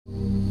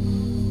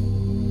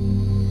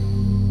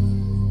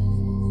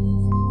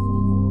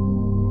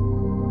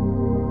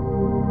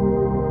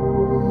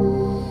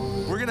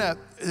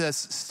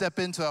to step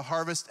into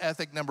harvest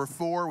ethic number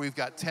 4. We've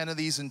got 10 of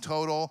these in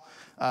total.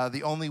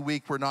 The only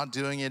week we're not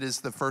doing it is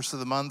the first of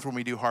the month when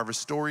we do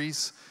harvest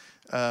stories,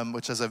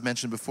 which, as I've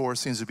mentioned before,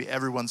 seems to be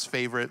everyone's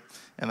favorite,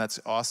 and that's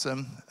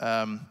awesome.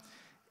 But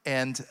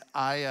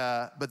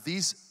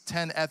these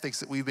 10 ethics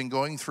that we've been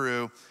going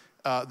through,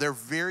 they're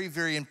very,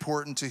 very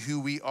important to who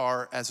we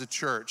are as a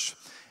church.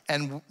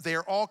 And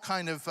they're all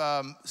kind of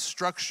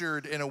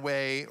structured in a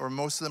way, or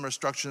most of them are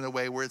structured in a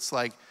way where it's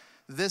like,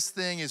 this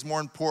thing is more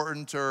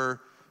important,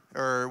 or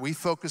we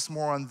focus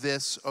more on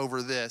this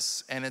over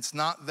this. And it's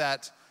not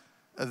that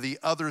the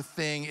other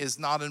thing is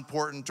not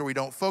important or we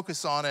don't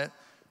focus on it,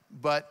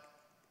 but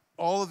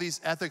all of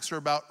these ethics are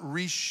about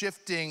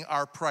reshifting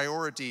our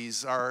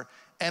priorities, our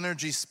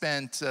energy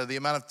spent, the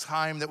amount of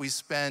time that we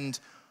spend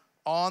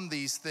on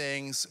these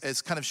things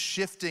is kind of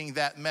shifting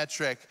that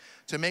metric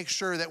to make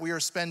sure that we are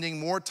spending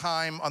more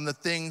time on the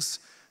things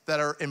that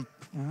are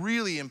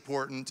really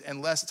important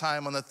and less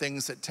time on the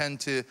things that tend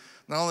to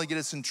not only get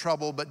us in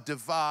trouble, but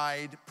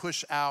divide,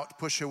 push out,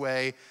 push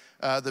away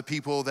the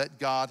people that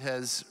God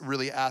has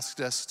really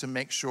asked us to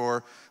make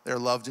sure they're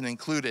loved and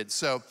included.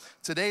 So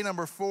today,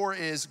 number 4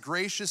 is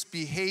gracious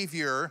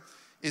behavior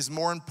is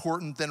more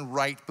important than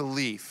right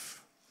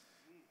belief.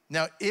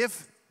 Now,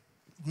 if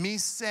me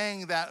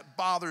saying that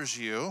bothers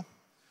you,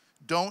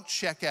 don't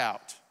check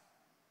out.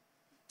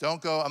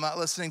 Don't go, I'm not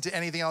listening to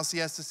anything else he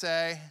has to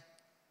say.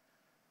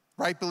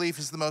 Right belief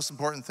is the most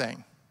important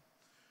thing.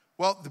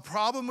 Well, the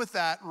problem with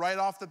that right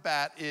off the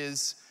bat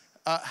is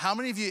how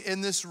many of you in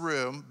this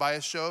room, by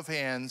a show of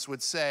hands,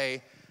 would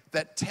say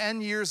that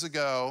 10 years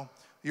ago,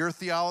 your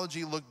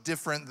theology looked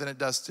different than it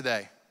does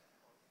today?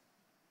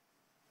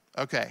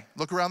 Okay,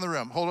 look around the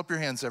room. Hold up your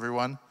hands,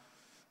 everyone.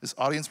 This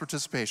audience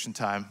participation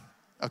time.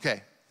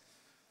 Okay.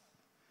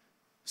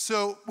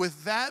 So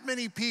with that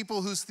many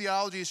people whose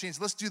theology has changed,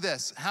 let's do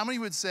this. How many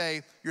would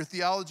say your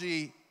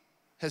theology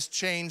has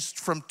changed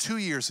from 2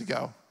 years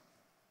ago?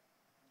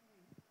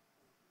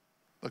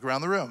 Look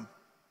around the room.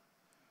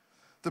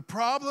 The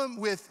problem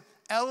with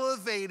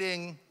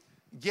elevating,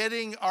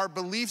 getting our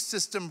belief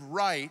system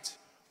right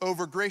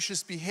over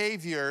gracious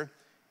behavior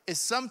is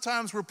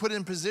sometimes we're put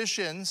in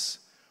positions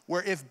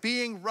where if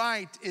being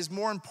right is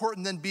more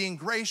important than being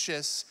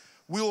gracious,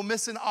 we will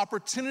miss an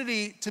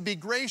opportunity to be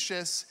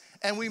gracious,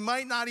 and we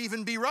might not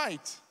even be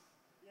right.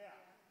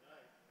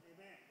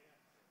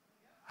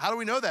 How do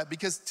we know that?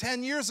 Because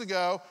 10 years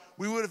ago,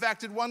 we would have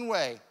acted one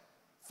way.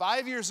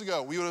 5 years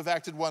ago, we would have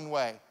acted one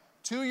way.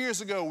 2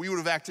 years ago, we would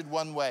have acted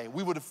one way.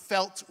 We would have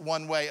felt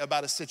one way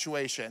about a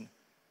situation.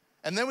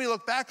 And then we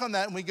look back on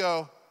that and we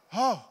go,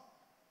 oh,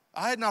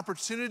 I had an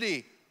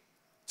opportunity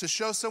to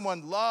show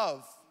someone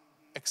love,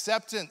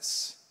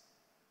 acceptance,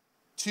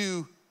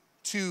 to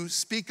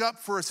speak up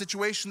for a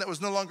situation that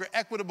was no longer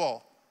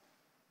equitable,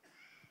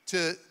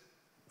 to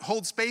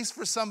hold space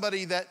for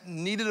somebody that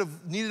needed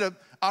an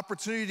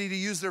opportunity to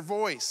use their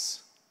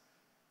voice.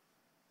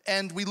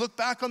 And we look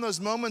back on those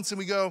moments and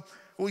we go,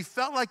 well, we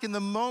felt like in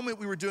the moment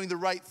we were doing the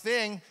right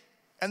thing.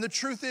 And the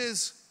truth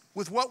is,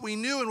 with what we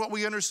knew and what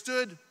we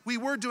understood, we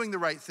were doing the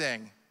right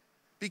thing,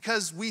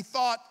 because we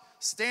thought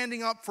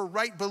standing up for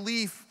right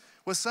belief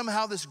was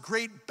somehow this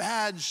great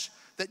badge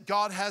that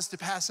God has to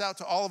pass out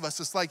to all of us.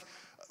 It's like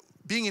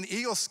being an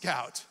Eagle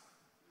Scout,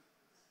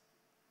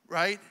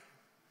 right?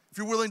 If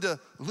you're willing to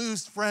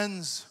lose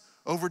friends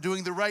over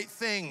doing the right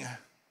thing,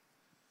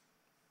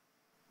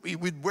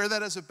 we'd wear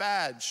that as a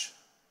badge.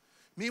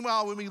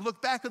 Meanwhile, when we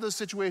look back at those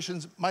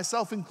situations,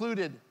 myself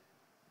included,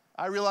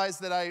 I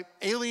realized that I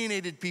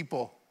alienated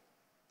people,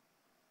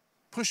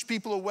 pushed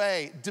people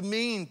away,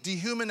 demeaned,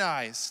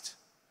 dehumanized,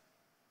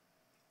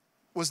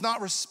 was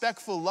not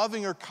respectful,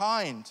 loving, or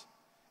kind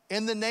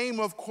in the name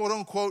of, quote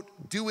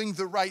unquote, doing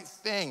the right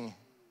thing.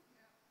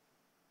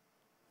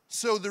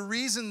 So the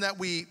reason that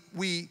we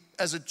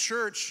as a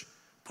church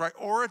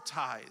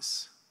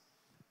prioritize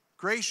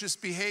gracious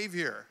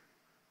behavior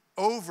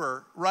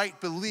over right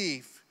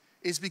belief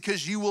is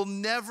because you will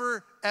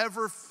never,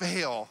 ever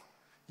fail.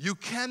 You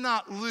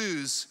cannot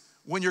lose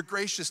when you're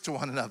gracious to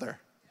one another.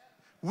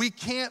 We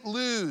can't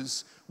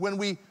lose when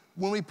we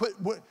put,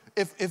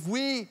 if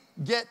we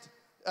get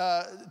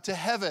to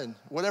heaven,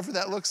 whatever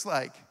that looks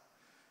like,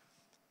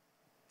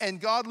 and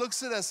God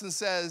looks at us and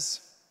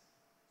says,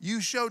 you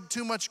showed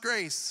too much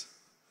grace.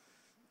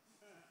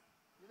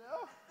 You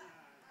know?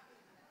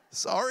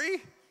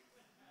 Sorry?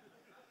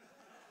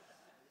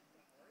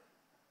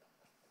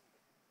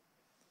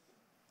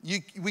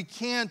 We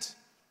can't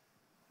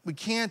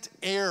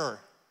err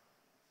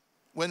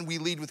when we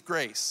lead with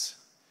grace.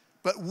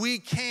 But we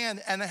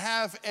can and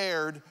have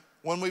erred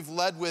when we've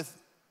led with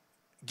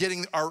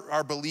getting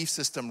our belief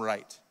system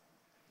right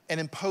and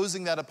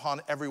imposing that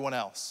upon everyone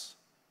else.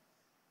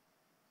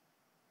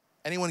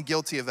 Anyone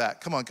guilty of that?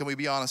 Come on, can we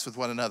be honest with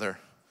one another?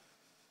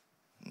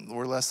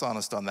 We're less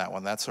honest on that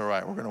one. That's all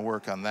right. We're going to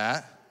work on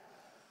that.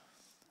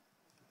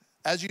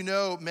 As you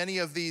know, many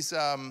of these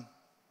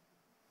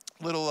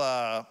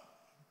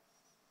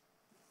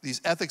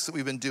these ethics that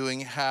we've been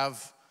doing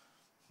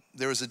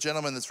there was a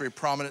gentleman that's very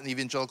prominent in the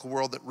evangelical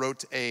world that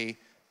wrote a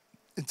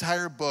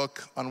entire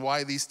book on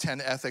why these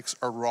 10 ethics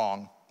are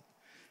wrong.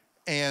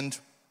 And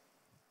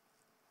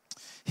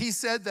he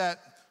said that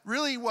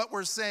really what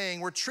we're saying,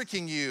 we're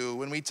tricking you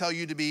when we tell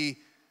you to be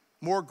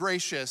more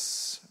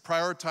gracious,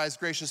 prioritize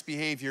gracious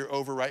behavior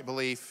over right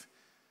belief.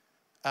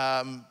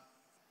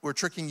 We're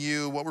tricking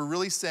you. What we're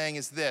really saying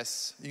is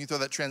this. You can throw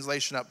that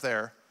translation up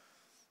there.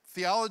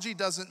 Theology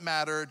doesn't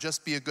matter,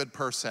 just be a good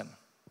person.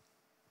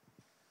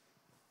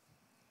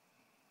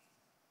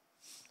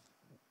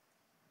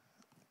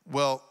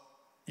 Well,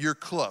 you're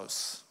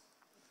close.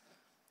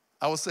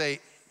 I will say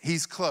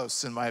he's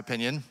close, in my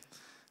opinion.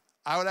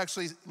 I would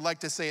actually like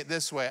to say it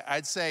this way.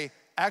 I'd say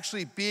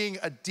actually being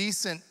a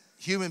decent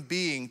human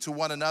being to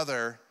one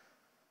another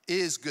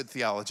is good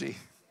theology.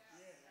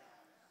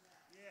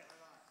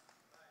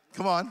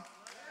 Come on.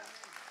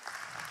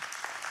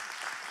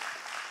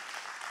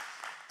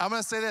 I'm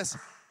going to say this.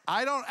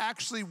 I don't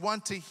actually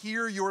want to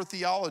hear your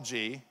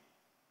theology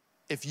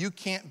if you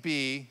can't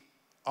be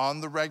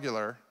on the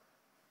regular,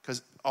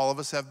 because all of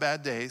us have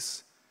bad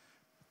days.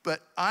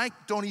 But I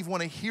don't even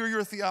want to hear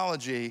your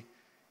theology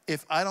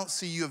if I don't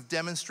see you have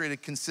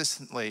demonstrated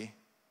consistently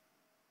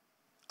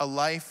a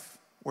life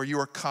where you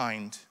are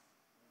kind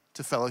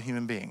to fellow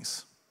human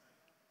beings.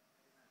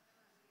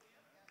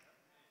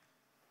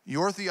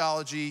 Your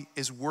theology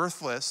is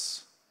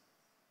worthless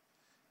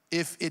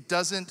if it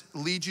doesn't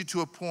lead you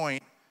to a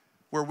point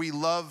where we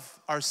love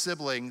our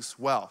siblings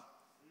well.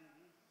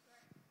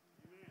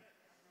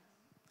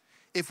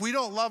 If we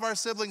don't love our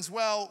siblings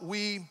well,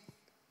 we're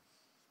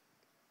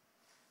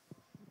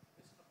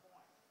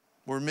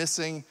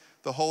missing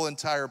the whole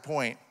entire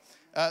point.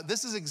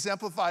 This is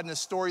exemplified in a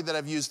story that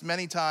I've used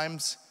many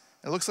times.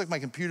 It looks like my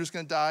computer's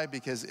gonna die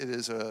because it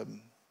is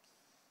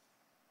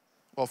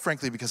well,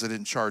 frankly, because I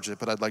didn't charge it,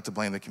 but I'd like to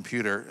blame the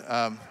computer.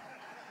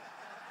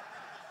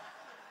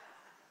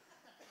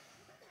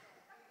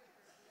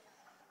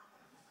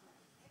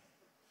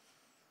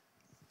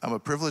 I'm a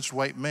privileged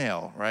white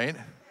male, right?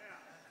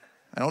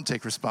 I don't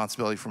take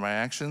responsibility for my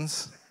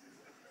actions.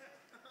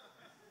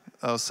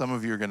 Oh, some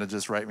of you are gonna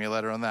just write me a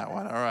letter on that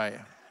one, all right.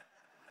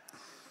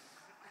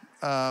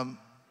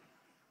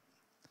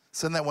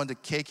 Send that one to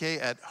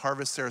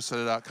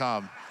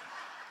kk@harvestsarasota.com.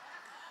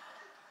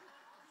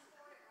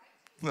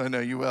 I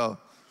know you will.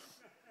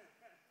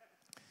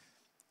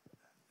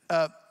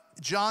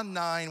 John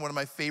 9, one of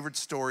my favorite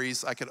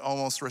stories. I could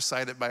almost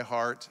recite it by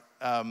heart,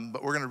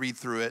 but we're gonna read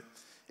through it.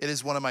 It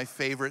is one of my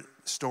favorite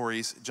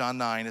stories, John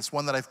 9. It's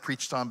one that I've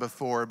preached on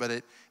before, but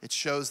it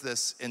shows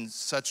this in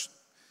such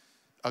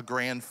a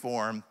grand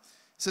form.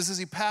 It says, as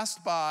he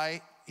passed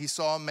by, he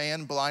saw a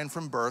man blind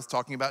from birth,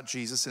 talking about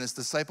Jesus, and his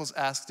disciples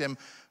asked him,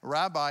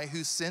 Rabbi,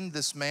 who sinned,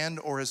 this man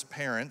or his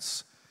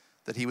parents,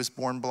 that he was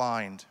born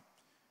blind?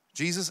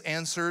 Jesus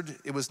answered,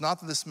 it was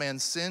not that this man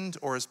sinned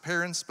or his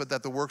parents, but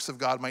that the works of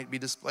God might be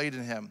displayed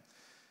in him.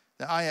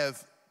 Now, I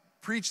have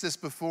preached this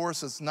before,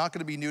 so it's not going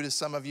to be new to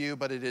some of you,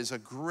 but it is a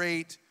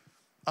great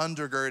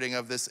undergirding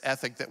of this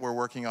ethic that we're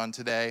working on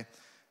today.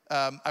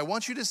 I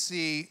want you to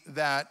see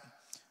that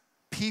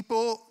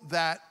people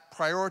that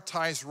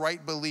prioritize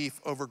right belief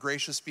over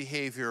gracious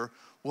behavior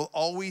will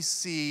always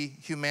see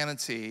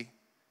humanity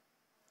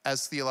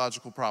as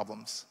theological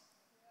problems.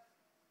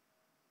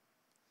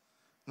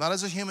 Not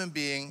as a human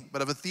being,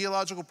 but of a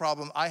theological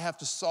problem I have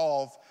to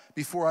solve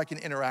before I can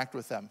interact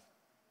with them.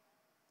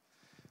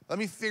 Let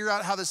me figure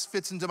out how this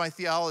fits into my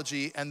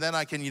theology, and then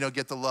I can,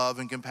 get the love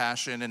and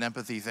compassion and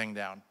empathy thing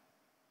down.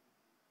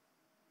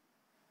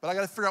 But I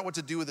gotta figure out what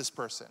to do with this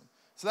person.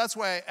 So that's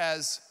why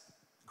as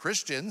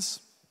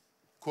Christians,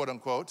 quote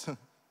unquote,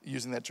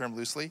 using that term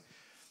loosely,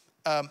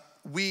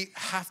 we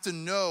have to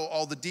know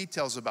all the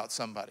details about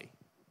somebody.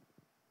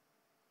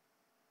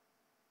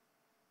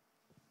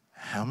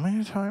 How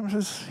many times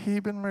has he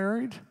been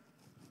married?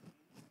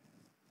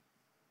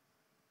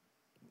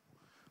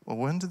 Well,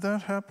 when did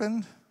that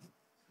happen?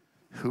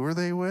 Who are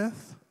they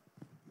with?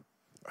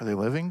 Are they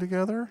living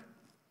together?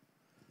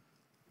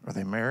 Are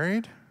they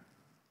married?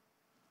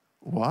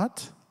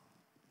 What?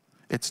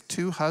 It's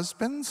 2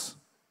 husbands?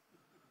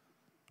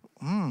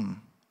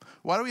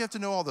 Why do we have to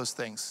know all those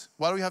things?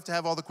 Why do we have to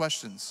have all the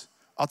questions?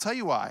 I'll tell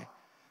you why.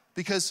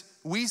 Because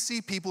we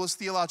see people as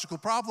theological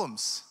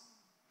problems.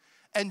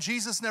 And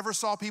Jesus never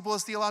saw people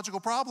as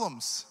theological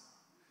problems.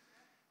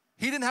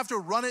 He didn't have to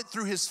run it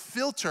through his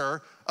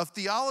filter of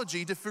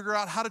theology to figure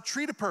out how to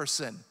treat a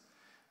person.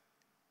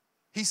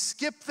 He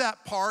skipped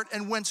that part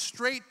and went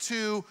straight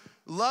to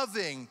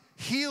loving,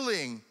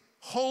 healing,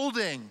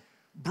 holding,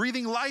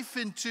 breathing life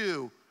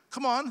into,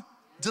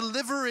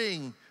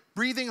 delivering,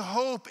 breathing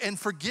hope and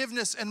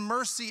forgiveness and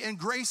mercy and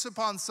grace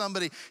upon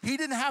somebody. He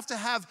didn't have to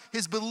have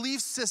his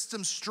belief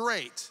system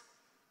straight,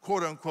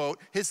 quote unquote,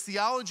 his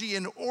theology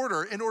in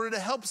order to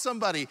help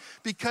somebody,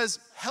 because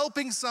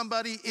helping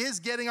somebody is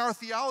getting our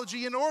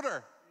theology in order.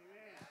 Amen.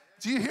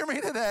 Do you hear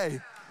me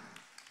today?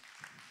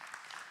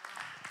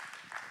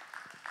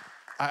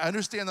 I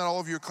understand that all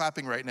of you are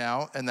clapping right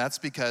now, and that's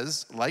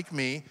because, like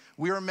me,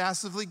 we are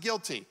massively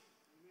guilty.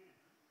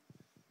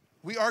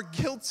 We are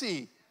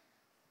guilty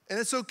And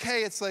it's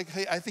okay. It's like,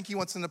 hey, I think he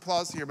wants an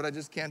applause here, but I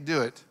just can't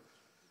do it.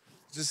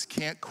 Just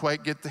can't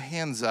quite get the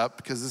hands up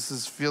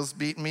because feels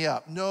beating me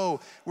up.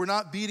 No, we're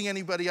not beating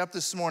anybody up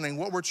this morning.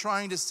 What we're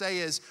trying to say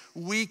is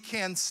we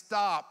can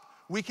stop.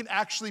 We can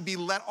actually be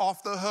let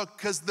off the hook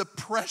because the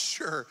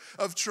pressure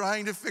of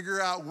trying to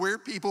figure out where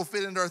people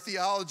fit into our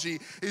theology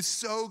is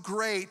so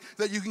great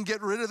that you can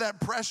get rid of that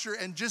pressure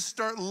and just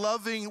start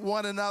loving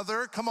one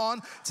another. Come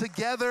on,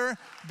 together,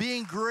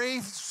 being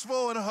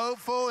graceful and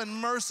hopeful and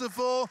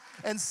merciful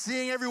and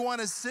seeing everyone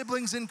as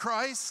siblings in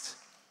Christ.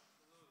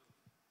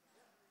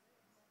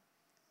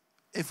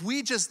 If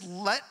we just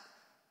let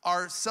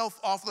ourselves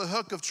off the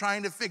hook of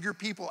trying to figure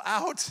people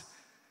out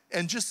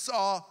and just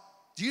saw,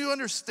 do you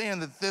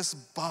understand that this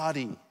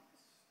body,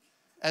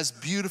 as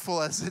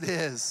beautiful as it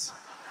is,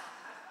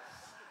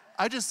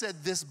 I just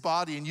said this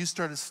body and you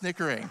started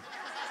snickering.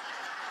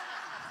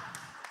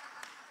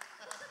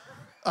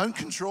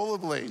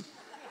 Uncontrollably.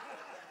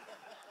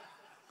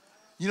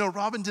 You know,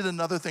 Robin did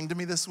another thing to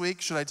me this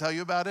week. Should I tell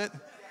you about it?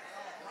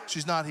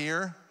 She's not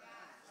here.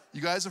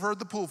 You guys have heard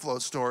the pool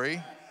float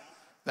story.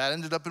 That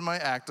ended up in my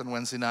act on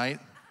Wednesday night.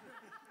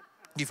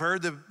 You've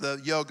heard the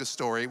yoga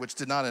story, which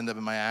did not end up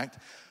in my act.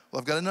 Well,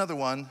 I've got another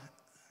one.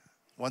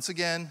 Once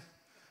again,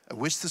 I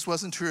wish this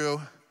wasn't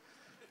true,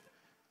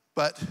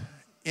 but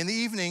in the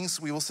evenings,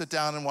 we will sit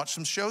down and watch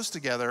some shows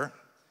together,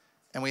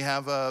 and we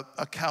have a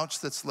couch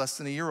that's less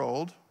than a year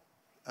old,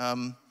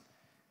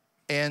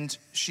 and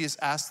she has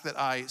asked that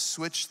I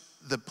switch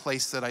the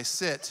place that I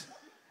sit.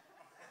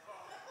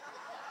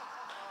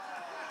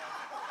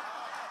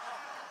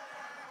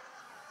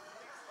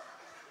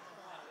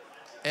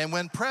 And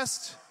when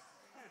pressed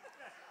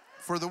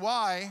for the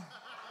why,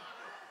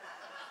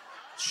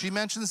 she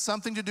mentioned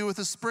something to do with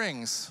the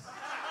springs.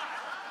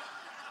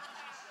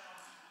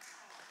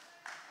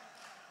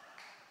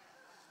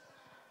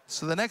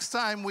 So the next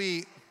time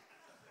and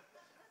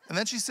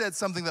then she said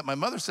something that my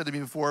mother said to me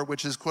before,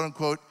 which is, quote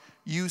unquote,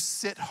 you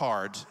sit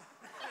hard.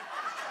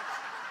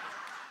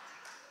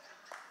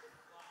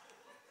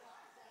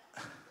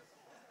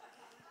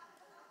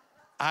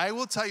 I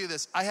will tell you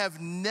this, I have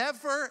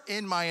never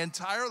in my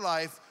entire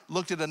life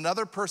looked at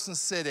another person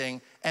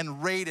sitting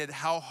and rated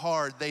how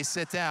hard they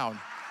sit down.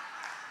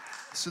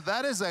 So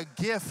that is a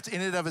gift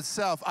in and of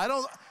itself.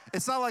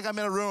 It's not like I'm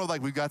in a room with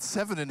like, we've got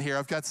 7 in here.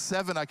 I've got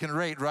 7 I can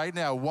rate right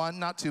now. 1,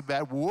 not too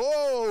bad.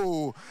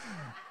 Whoa.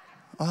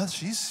 Oh,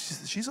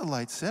 she's a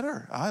light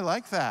sitter. I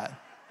like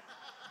that.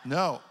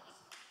 No.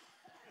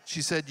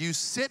 She said, you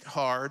sit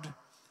hard,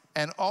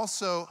 and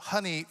also,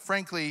 honey,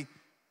 frankly,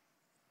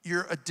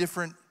 you're a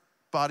different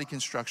body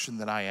construction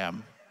than I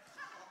am.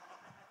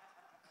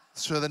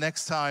 So the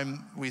next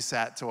time we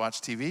sat to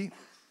watch TV,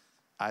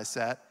 I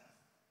sat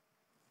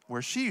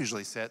where she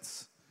usually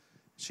sits.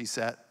 She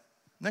sat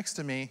next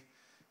to me,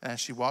 and as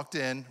she walked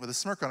in with a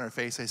smirk on her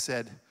face, I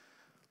said,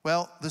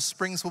 well, the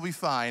springs will be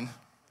fine.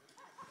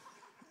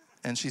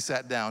 And she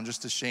sat down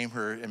just to shame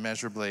her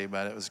immeasurably,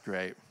 but it was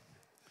great.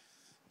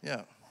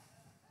 Yeah.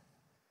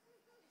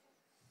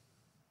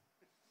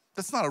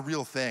 That's not a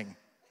real thing.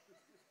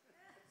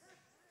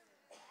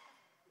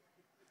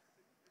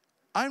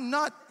 I'm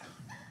not.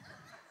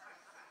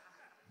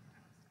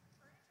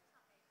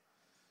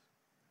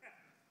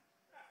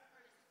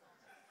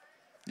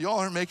 Y'all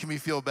aren't making me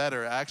feel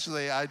better.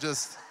 Actually,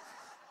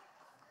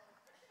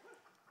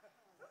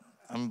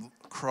 I'm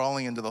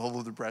crawling into the hole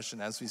of depression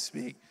as we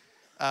speak.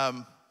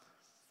 But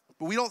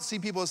we don't see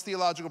people as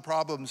theological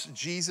problems.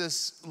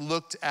 Jesus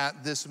looked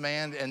at this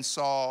man and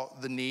saw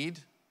the need,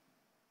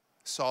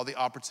 saw the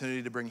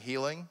opportunity to bring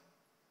healing,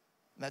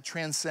 and that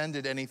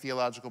transcended any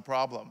theological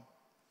problem.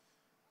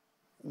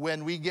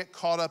 When we get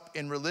caught up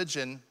in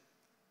religion,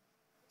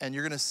 and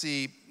you're gonna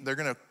see, they're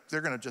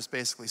gonna just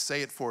basically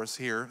say it for us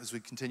here as we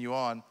continue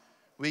on,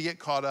 we get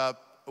caught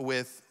up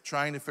with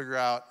trying to figure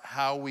out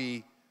how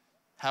we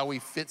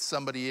fit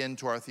somebody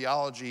into our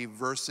theology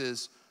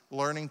versus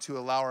learning to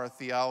allow our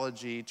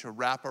theology to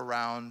wrap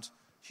around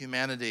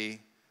humanity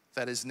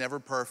that is never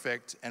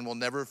perfect and will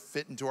never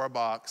fit into our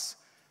box,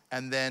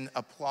 and then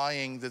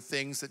applying the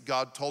things that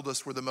God told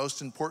us were the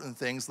most important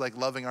things, like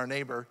loving our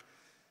neighbor,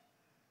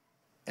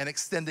 and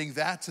extending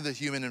that to the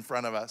human in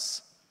front of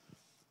us.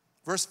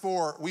 Verse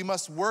 4, we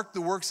must work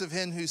the works of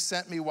him who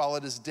sent me while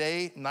it is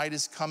day. Night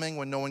is coming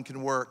when no one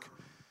can work.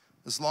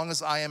 As long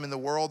as I am in the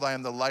world, I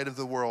am the light of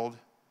the world.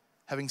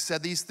 Having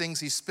said these things,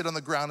 he spit on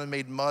the ground and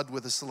made mud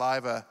with the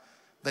saliva.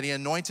 Then he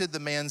anointed the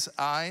man's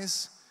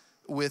eyes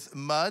with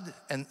mud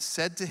and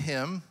said to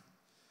him,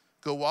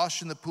 go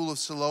wash in the pool of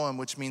Siloam,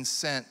 which means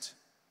sent.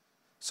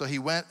 So he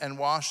went and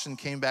washed and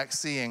came back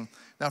seeing.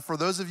 Now, for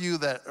those of you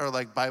that are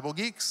like Bible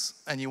geeks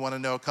and you want to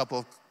know a couple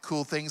of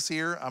cool things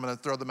here, I'm going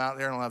to throw them out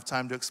there and I don't have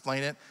time to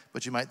explain it,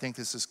 but you might think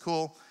this is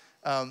cool.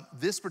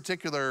 This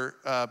particular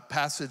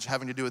passage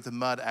having to do with the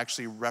mud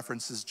actually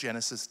references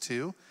Genesis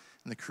 2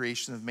 and the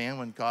creation of man,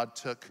 when God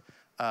took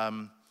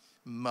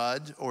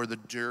mud or the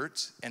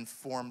dirt and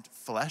formed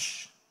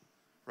flesh,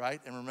 right?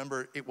 And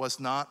remember, it was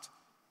not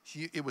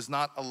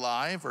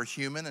alive or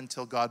human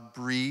until God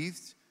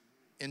breathed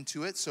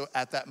into it. So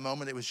at that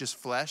moment, it was just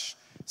flesh.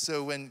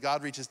 So when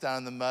God reaches down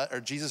in the mud, or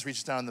Jesus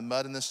reaches down in the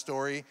mud in this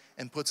story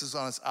and puts his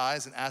on his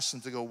eyes and asks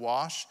him to go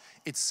wash,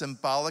 it's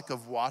symbolic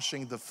of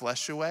washing the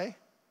flesh away.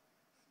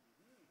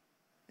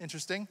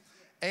 Interesting.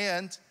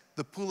 And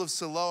the pool of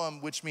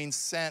Siloam, which means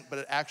sent, but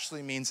it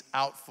actually means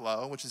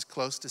outflow, which is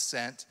close to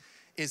sent,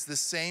 is the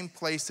same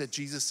place that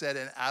Jesus said,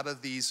 and out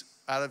of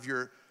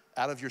your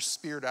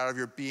spirit, out of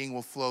your being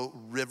will flow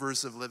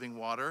rivers of living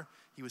water.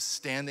 He was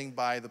standing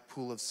by the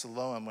pool of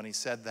Siloam when he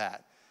said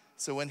that.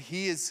 So when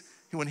he's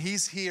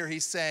here,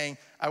 he's saying,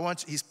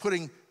 he's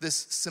putting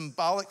this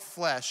symbolic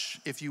flesh,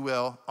 if you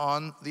will,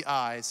 on the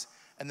eyes,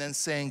 and then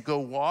saying, go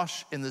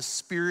wash in the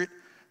spirit.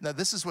 Now,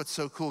 this is what's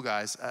so cool,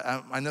 guys.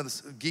 I know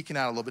this is geeking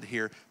out a little bit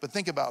here, but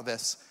think about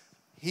this.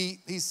 He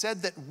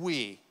said that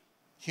we,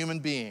 human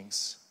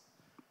beings,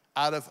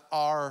 out of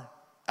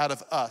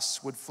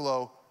us would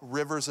flow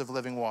rivers of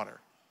living water,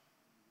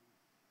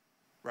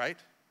 right?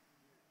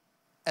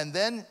 And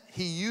then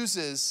he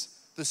uses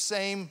the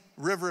same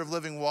river of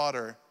living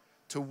water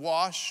to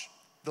wash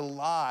the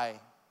lie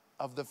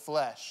of the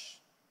flesh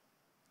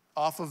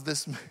off of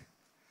this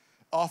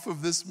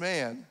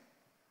man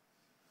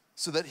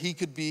so that he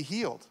could be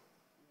healed.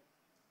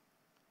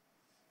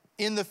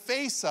 In the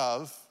face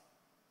of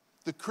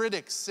the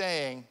critics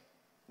saying,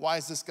 why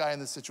is this guy in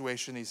the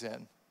situation he's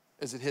in?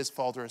 Is it his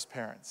fault or his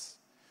parents?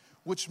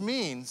 Which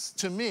means,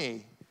 to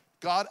me,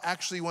 God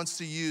actually wants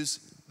to use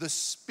the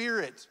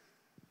spirit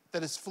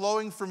that is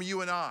flowing from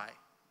you and I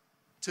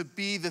to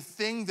be the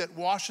thing that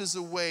washes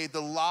away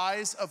the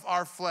lies of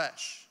our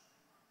flesh,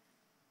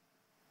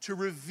 to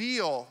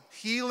reveal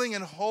healing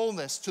and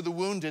wholeness to the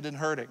wounded and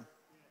hurting.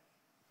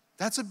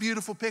 That's a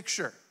beautiful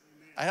picture.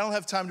 I don't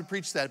have time to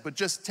preach that, but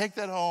just take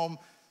that home,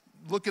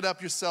 look it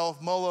up yourself,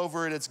 mull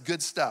over it, it's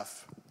good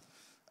stuff.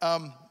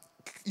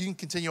 You can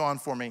continue on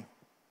for me.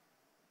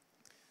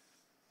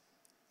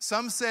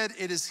 Some said,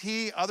 it is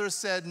he. Others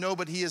said, no,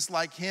 but he is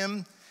like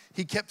him.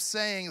 He kept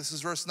saying, this is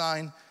verse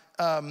 9,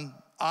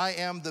 I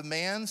am the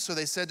man. So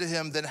they said to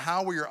him, then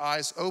how were your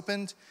eyes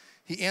opened?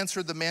 He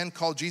answered, the man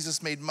called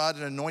Jesus made mud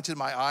and anointed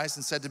my eyes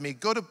and said to me,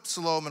 go to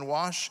Siloam and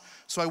wash.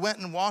 So I went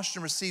and washed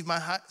and received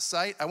my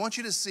sight. I want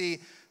you to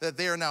see that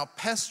they are now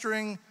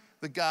pestering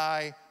the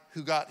guy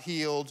who got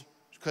healed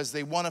because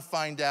they want to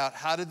find out,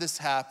 how did this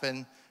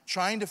happen?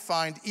 Trying to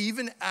find,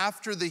 even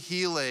after the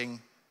healing,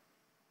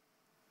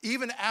 do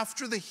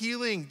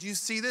you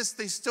see this?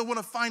 They still want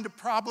to find a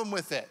problem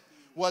with it.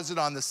 Was it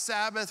on the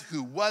Sabbath?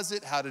 Who was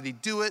it? How did he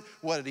do it?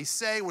 What did he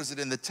say? Was it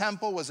in the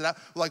temple? Was it out?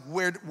 Like,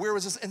 where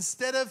was this?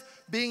 Instead of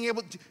being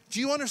able to,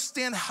 do you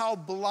understand how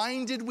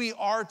blinded we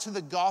are to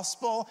the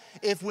gospel?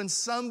 If when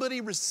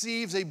somebody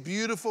receives a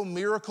beautiful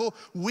miracle,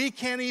 we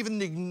can't even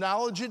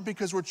acknowledge it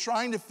because we're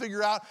trying to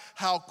figure out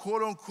how,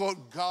 quote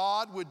unquote,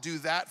 God would do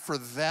that for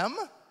them?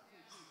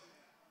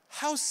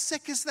 How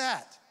sick is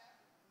that?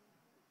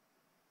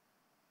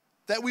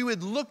 That we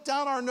would look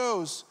down our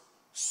nose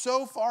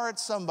so far at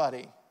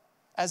somebody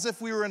as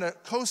if we were in a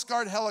Coast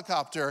Guard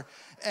helicopter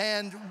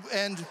and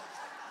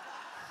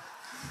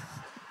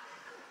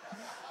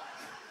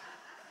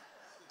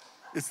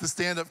it's the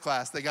stand-up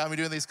class. They got me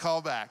doing these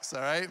callbacks,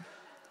 all right?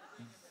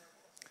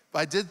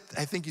 But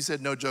I think you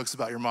said no jokes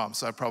about your mom,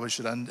 so I probably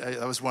should,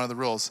 that was one of the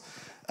rules.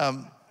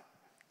 And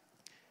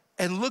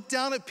look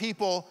down at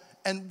people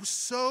and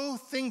so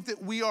think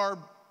that we are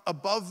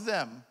above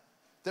them,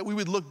 that we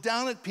would look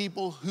down at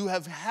people who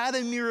have had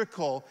a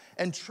miracle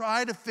and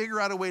try to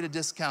figure out a way to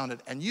discount it.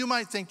 And you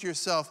might think to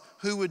yourself,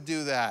 who would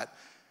do that?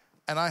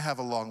 And I have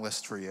a long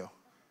list for you.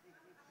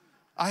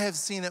 I have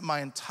seen it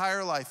my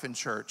entire life in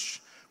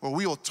church, where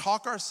we will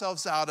talk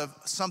ourselves out of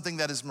something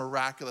that is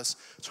miraculous,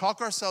 talk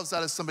ourselves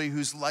out of somebody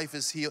whose life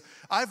is healed.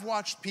 I've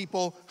watched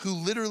people who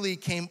literally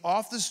came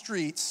off the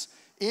streets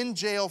in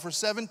jail for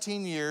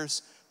 17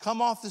 years,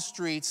 come off the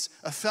streets,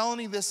 a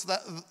felony list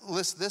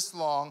this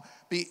long,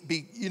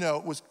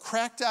 was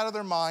cracked out of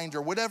their mind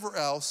or whatever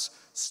else,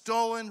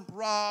 stolen,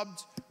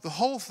 robbed, the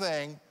whole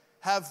thing,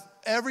 have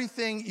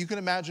everything you can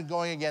imagine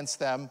going against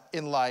them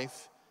in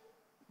life,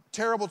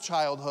 terrible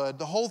childhood,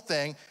 the whole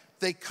thing.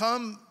 They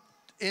come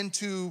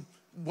into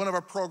one of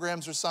our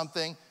programs or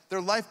something, their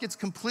life gets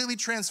completely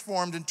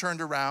transformed and turned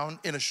around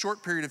in a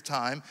short period of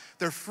time.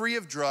 They're free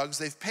of drugs.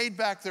 They've paid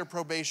back their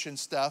probation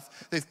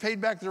stuff. They've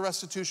paid back their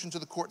restitution to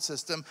the court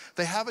system.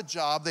 They have a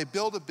job. They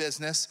build a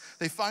business.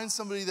 They find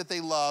somebody that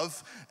they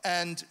love,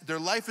 and their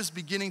life is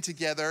beginning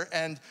together.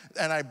 And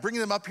I bring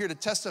them up here to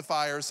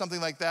testify or something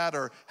like that,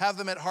 or have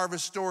them at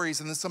Harvest Stories,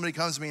 and then somebody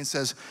comes to me and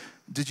says,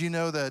 did you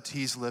know that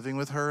he's living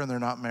with her and they're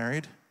not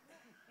married?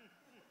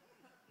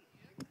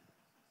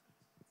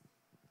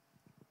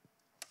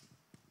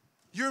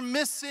 You're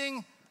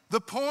missing the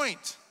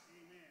point.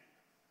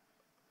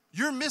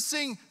 You're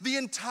missing the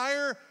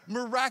entire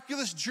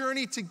miraculous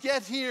journey to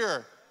get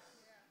here.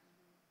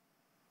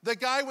 The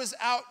guy was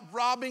out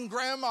robbing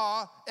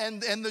grandma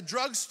and the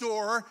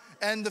drugstore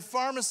and the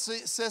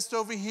pharmacist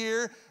over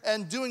here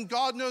and doing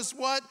God knows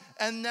what,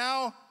 and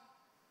now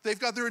they've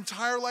got their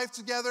entire life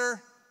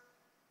together,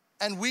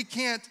 and we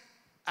can't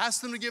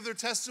Ask them to give their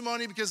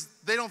testimony because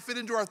they don't fit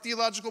into our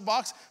theological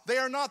box. They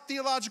are not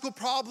theological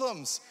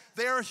problems.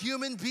 They are a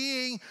human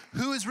being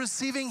who is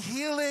receiving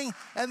healing,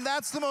 and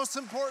that's the most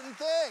important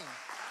thing.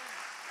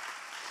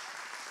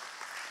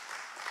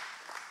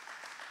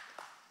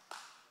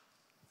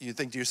 You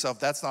think to yourself,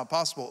 that's not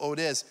possible. Oh, it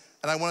is.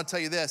 And I want to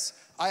tell you this.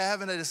 I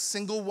haven't had a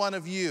single one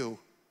of you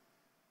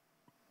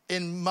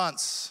in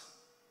months,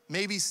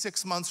 maybe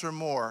 6 months or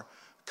more,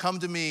 come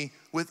to me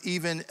with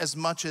even as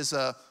much as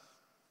a,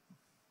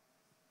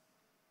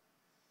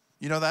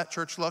 you know that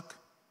church look?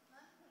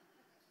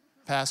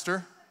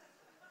 Pastor?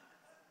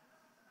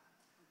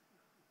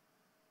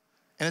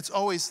 And it's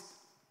always,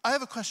 I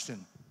have a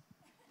question.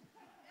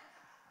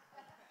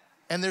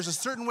 And there's a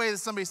certain way that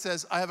somebody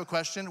says, I have a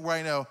question, where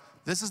I know,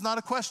 this is not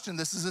a question,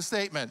 this is a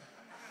statement.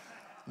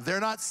 They're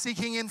not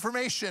seeking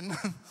information.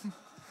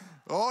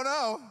 Oh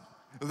no,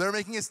 they're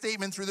making a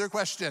statement through their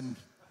question.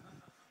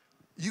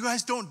 You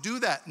guys don't do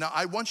that. Now,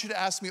 I want you to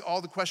ask me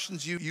all the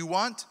questions you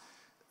want.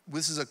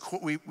 This is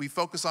we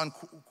focus on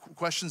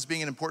questions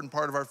being an important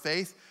part of our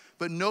faith,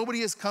 but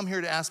nobody has come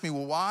here to ask me,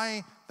 well,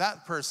 why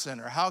that person,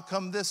 or how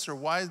come this, or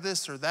why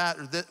this, or that,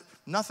 or that.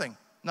 Nothing,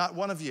 not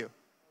one of you.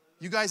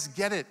 You guys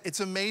get it, it's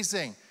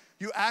amazing.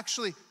 Do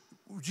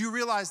you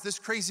realize this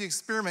crazy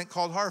experiment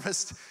called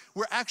Harvest,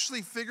 we're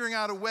actually figuring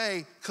out a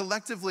way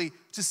collectively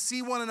to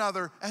see one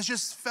another as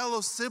just fellow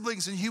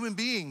siblings and human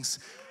beings.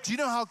 Do you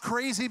know how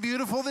crazy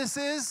beautiful this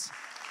is?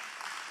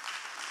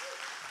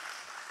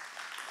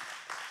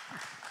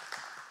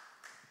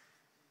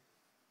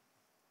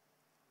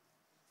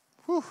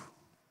 Whew.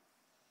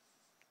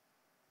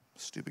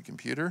 Stupid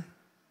computer.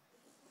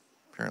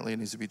 Apparently it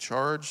needs to be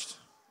charged.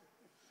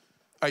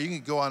 All right, you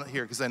can go on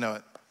here because I know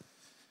it.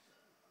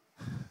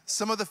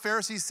 Some of the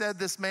Pharisees said,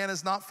 this man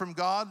is not from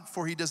God,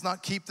 for he does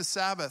not keep the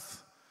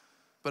Sabbath.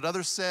 But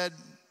others said,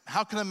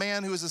 how can a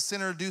man who is a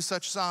sinner do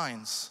such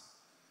signs?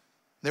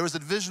 There was a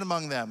division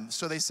among them.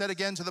 So they said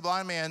again to the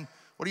blind man,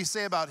 what do you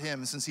say about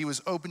him since he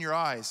was open your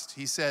eyes?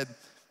 He said,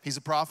 he's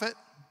a prophet.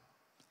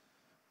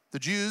 The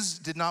Jews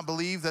did not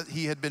believe that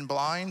he had been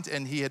blind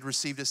and he had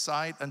received his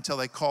sight until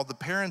they called the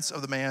parents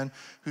of the man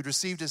who'd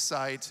received his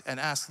sight and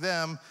asked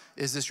them,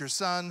 is this your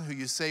son who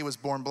you say was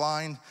born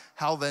blind?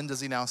 How then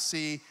does he now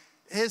see?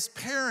 His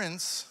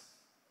parents,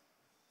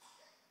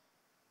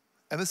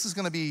 and this is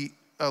going to be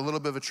a little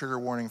bit of a trigger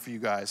warning for you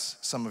guys,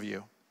 some of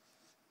you.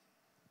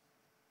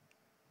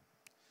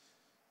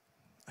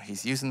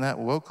 He's using that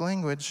woke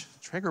language,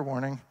 trigger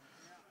warning.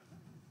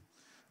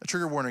 A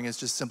trigger warning is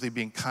just simply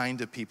being kind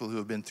to people who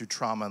have been through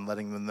trauma and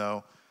letting them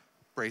know,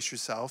 brace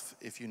yourself.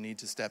 If you need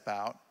to step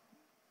out,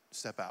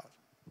 step out.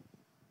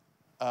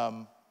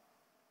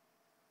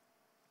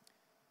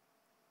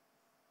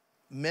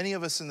 Many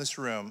of us in this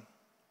room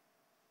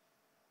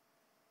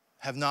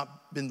have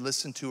not been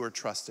listened to or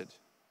trusted.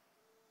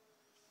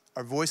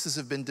 Our voices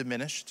have been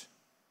diminished.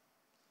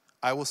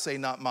 I will say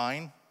not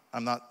mine.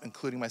 I'm not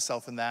including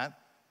myself in that.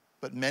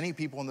 But many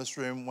people in this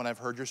room, when I've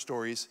heard your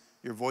stories,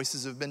 your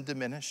voices have been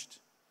diminished.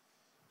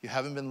 You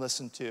haven't been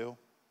listened to.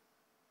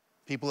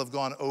 People have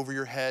gone over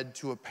your head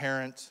to a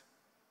parent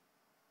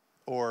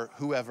or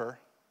whoever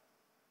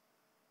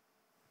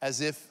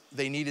as if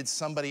they needed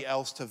somebody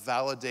else to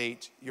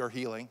validate your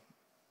healing,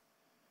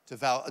 to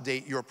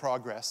validate your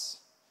progress,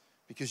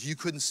 because you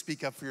couldn't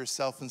speak up for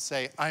yourself and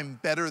say, I'm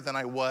better than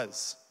I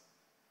was,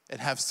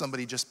 and have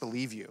somebody just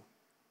believe you.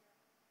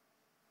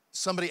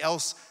 Somebody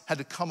else had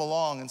to come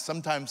along, and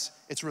sometimes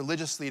it's a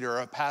religious leader or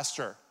a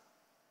pastor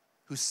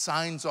who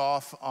signs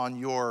off on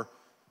your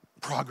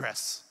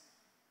progress.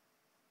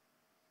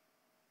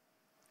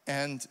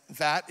 And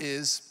that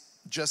is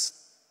just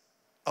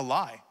a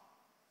lie.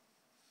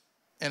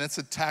 And it's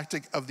a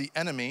tactic of the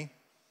enemy,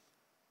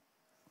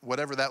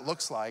 whatever that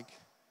looks like,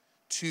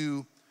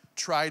 to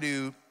try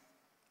to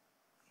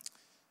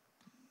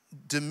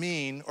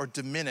demean or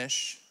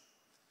diminish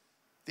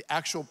the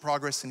actual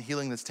progress and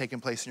healing that's taken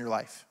place in your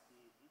life.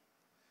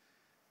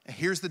 And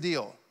here's the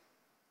deal.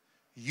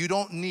 You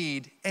don't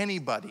need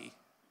anybody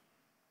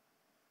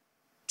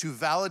to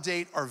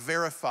validate or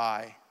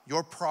verify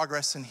your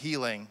progress and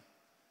healing,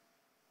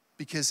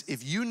 because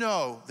if you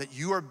know that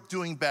you are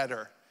doing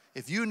better,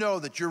 if you know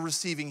that you're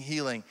receiving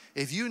healing,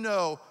 if you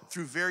know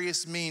through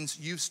various means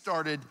you've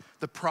started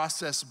the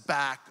process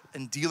back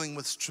and dealing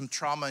with some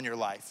trauma in your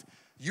life,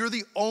 you're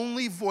the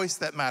only voice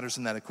that matters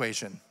in that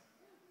equation.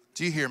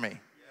 Do you hear me?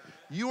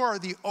 You are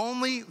the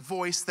only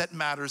voice that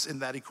matters in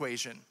that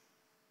equation.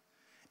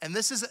 And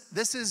this is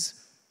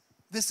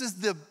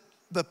the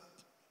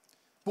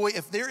boy,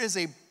 if there is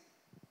a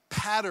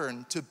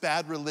pattern to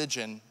bad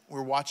religion,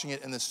 we're watching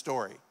it in this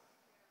story.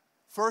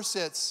 First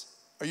it's,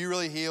 are you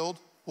really healed?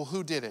 Well,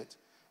 who did it?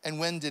 And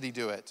when did he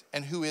do it?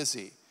 And who is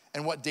he?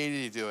 And what day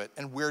did he do it?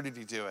 And where did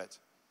he do it?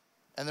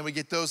 And then we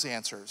get those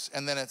answers.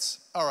 And then it's,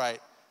 all right,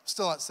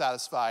 still not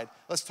satisfied.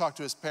 Let's talk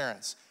to his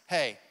parents.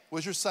 Hey,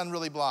 was your son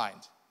really blind?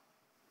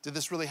 Did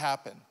this really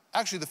happen?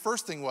 Actually, the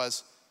first thing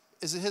was,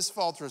 is it his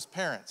fault or his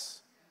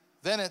parents?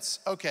 Then it's,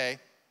 okay,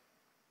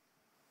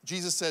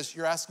 Jesus says,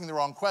 you're asking the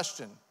wrong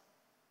question.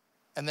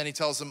 And then he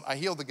tells them, I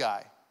healed the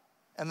guy.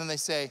 And then they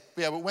say,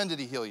 yeah, but when did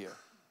he heal you?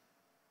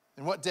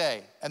 And what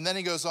day? And then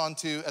he goes on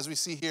to, as we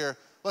see here,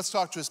 let's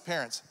talk to his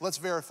parents. Let's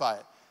verify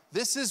it.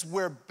 This is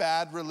where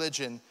bad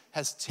religion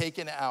has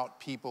taken out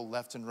people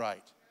left and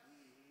right.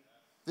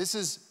 This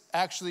is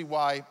actually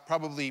why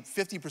probably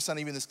 50%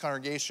 even this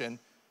congregation,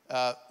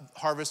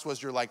 Harvest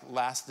was your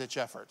last-ditch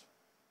effort.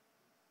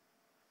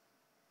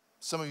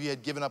 Some of you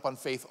had given up on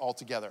faith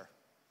altogether.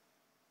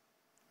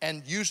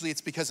 And usually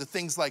it's because of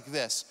things like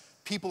this.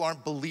 People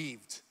aren't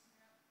believed.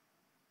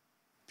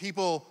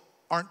 People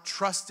aren't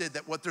trusted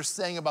that what they're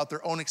saying about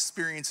their own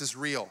experience is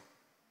real.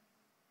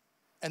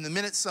 And the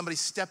minute somebody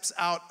steps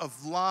out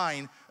of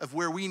line of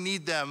where we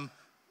need them,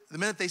 the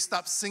minute they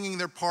stop singing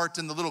their part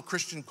in the little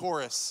Christian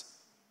chorus,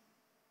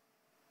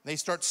 they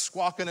start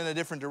squawking in a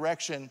different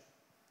direction,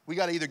 we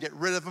got to either get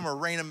rid of them or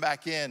rein them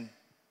back in.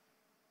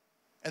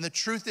 And the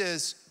truth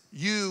is,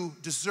 you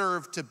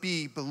deserve to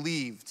be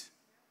believed.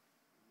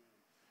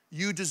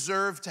 You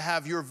deserve to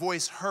have your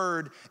voice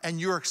heard and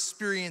your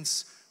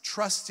experience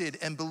trusted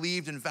and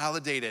believed and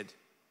validated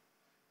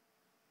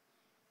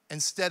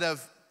instead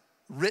of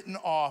written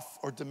off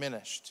or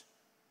diminished.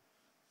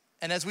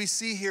 And as we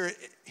see here,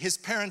 his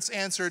parents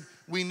answered,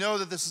 we know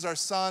that this is our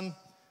son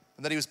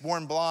and that he was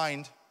born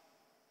blind.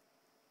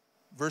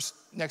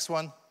 Next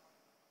one.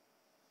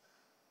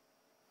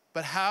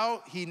 But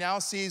how he now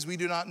sees, we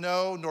do not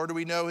know, nor do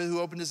we know who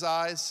opened his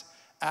eyes.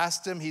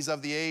 Asked him, he's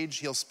of the age,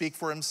 he'll speak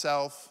for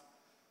himself.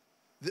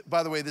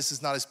 By the way, this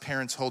is not his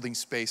parents holding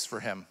space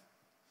for him.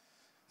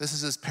 This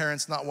is his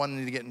parents not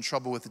wanting to get in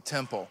trouble with the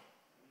temple.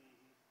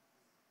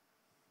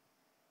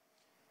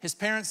 His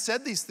parents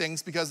said these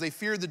things because they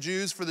feared the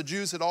Jews, for the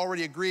Jews had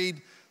already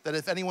agreed that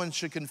if anyone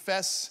should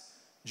confess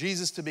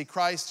Jesus to be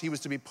Christ, he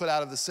was to be put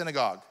out of the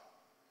synagogue.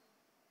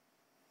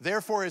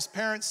 Therefore, his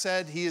parents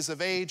said, he is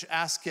of age,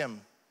 ask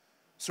him.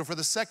 So for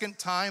the second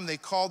time, they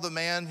called the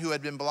man who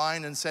had been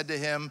blind and said to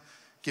him,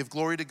 give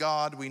glory to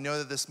God. We know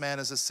that this man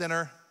is a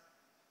sinner.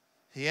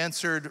 He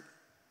answered,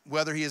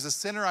 whether he is a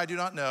sinner, I do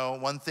not know.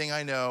 One thing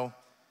I know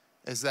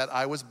is that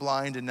I was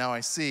blind and now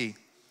I see. I'm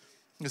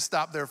going to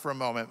stop there for a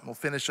moment. We'll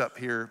finish up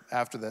here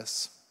after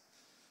this.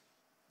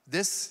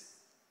 This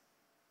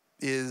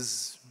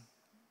is,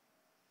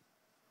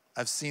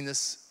 I've seen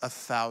this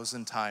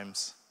 1,000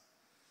 times.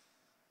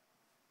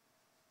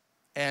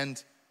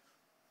 And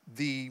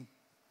the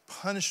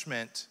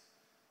punishment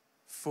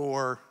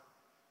for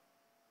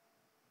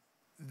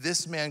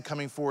this man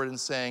coming forward and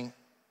saying,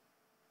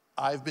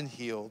 I've been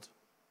healed.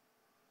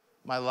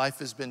 My life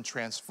has been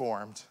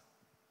transformed.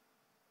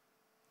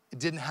 It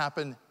didn't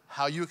happen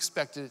how you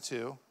expected it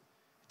to.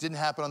 It didn't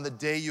happen on the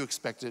day you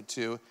expected it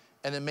to.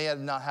 And it may have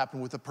not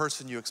happened with the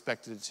person you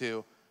expected it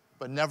to.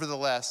 But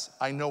nevertheless,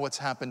 I know what's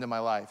happened in my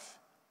life.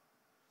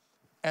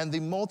 And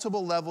the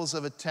multiple levels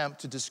of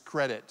attempt to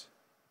discredit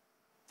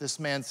this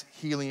man's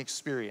healing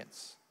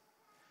experience.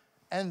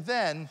 And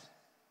then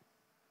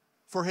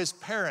for his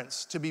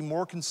parents to be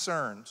more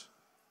concerned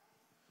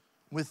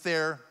with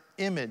their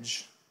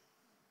image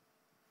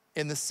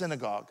in the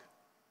synagogue,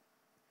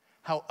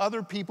 how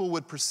other people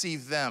would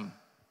perceive them,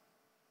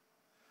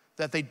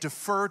 that they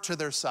defer to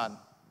their son.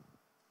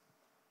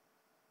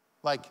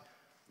 Like,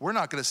 we're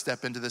not going to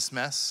step into this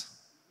mess.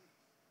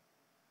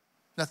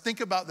 Now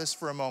think about this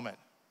for a moment.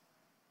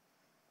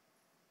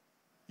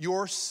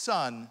 Your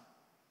son,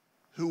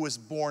 who was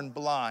born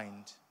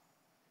blind,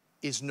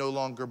 is no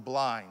longer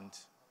blind.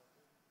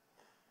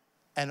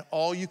 And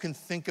all you can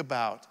think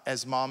about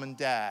as mom and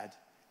dad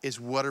is,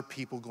 what are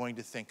people going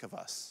to think of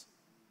us?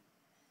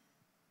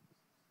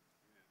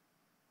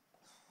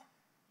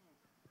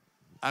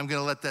 I'm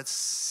going to let that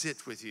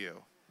sit with you.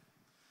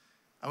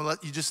 I'm going to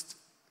let you just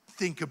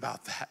think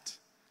about that.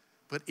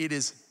 But it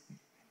is,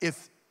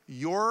 if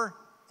your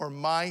or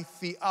my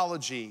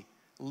theology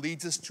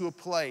leads us to a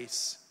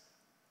place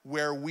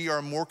where we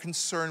are more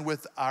concerned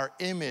with our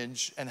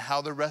image and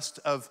how the rest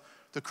of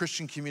the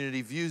Christian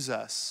community views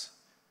us,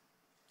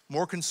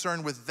 more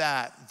concerned with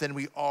that than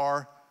we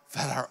are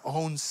that our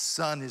own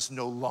son is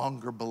no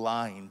longer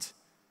blind.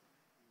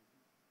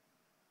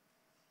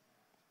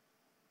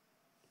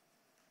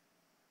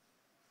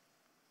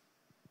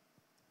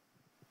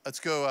 Let's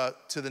go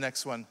to the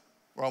next one.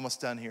 We're almost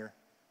done here.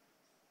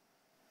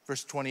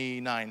 Verse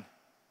 29.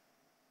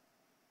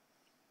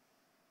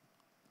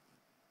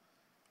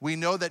 We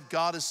know that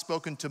God has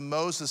spoken to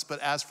Moses, but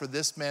as for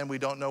this man, we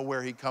don't know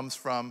where he comes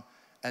from,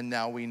 and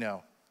now we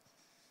know.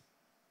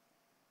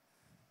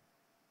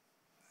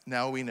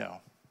 Now we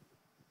know.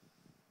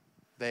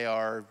 They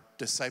are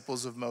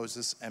disciples of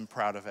Moses and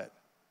proud of it.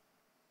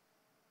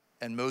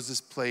 And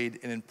Moses played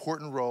an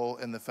important role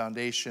in the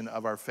foundation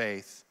of our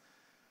faith.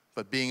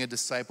 But being a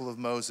disciple of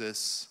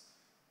Moses,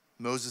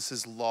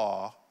 Moses'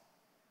 law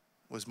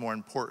was more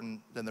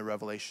important than the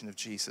revelation of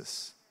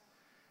Jesus.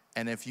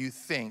 And if you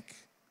think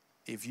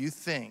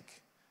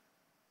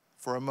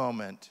for a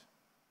moment,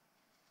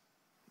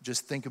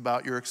 just think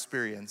about your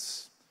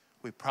experience,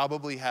 we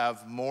probably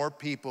have more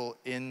people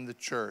in the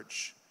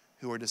church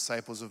who are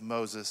disciples of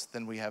Moses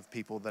than we have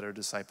people that are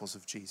disciples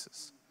of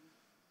Jesus.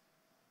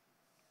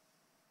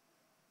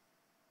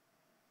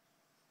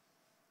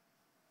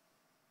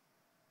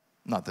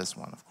 Not this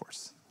one, of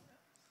course.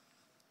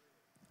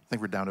 I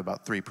think we're down to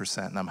about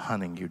 3%, and I'm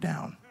hunting you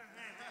down.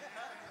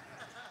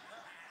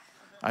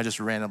 I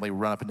just randomly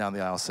run up and down the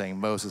aisle saying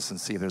Moses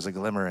and see if there's a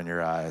glimmer in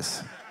your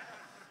eyes.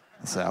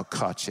 And say, I'll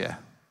catch you.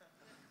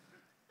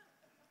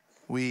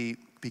 We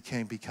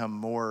become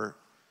more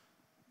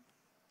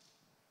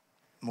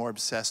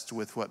obsessed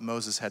with what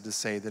Moses had to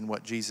say than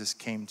what Jesus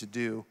came to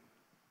do.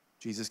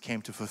 Jesus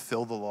came to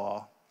fulfill the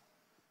law.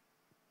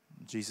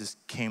 Jesus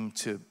came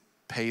to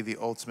pay the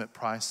ultimate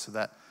price so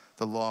that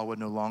the law would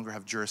no longer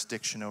have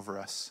jurisdiction over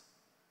us.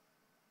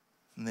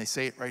 And they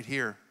say it right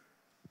here.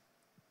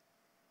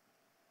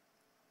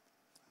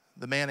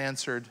 The man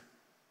answered,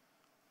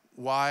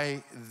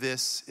 why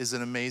this is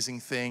an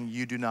amazing thing.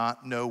 You do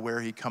not know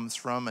where he comes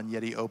from, and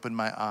yet he opened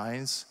my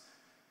eyes.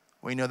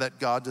 We know that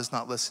God does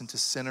not listen to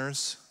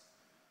sinners,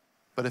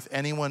 but if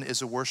anyone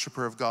is a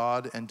worshiper of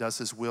God and does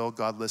his will,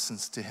 God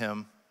listens to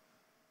him.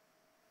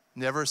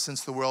 Never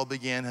since the world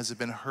began has it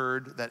been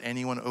heard that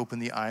anyone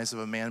opened the eyes of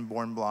a man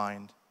born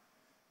blind.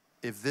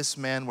 If this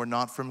man were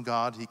not from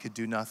God, he could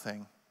do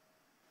nothing.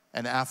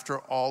 And after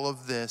all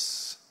of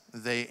this,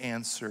 they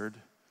answered,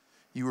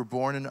 you were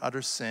born in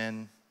utter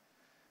sin.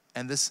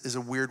 And this is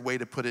a weird way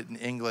to put it in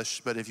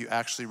English, but if you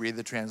actually read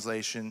the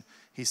translation,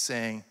 he's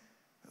saying,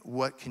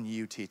 what can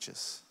you teach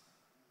us?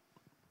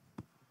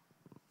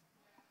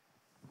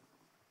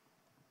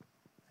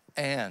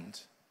 And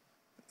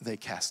they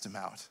cast him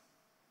out.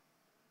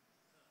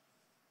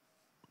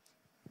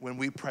 When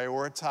we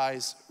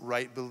prioritize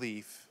right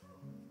belief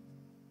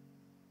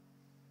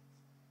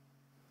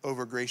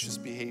over gracious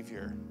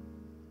behavior,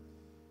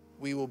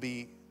 we will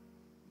be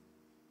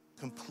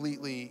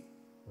completely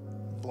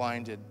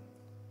blinded,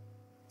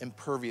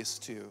 impervious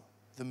to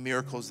the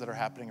miracles that are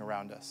happening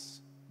around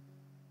us.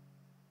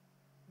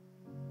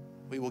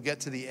 We will get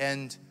to the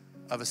end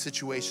of a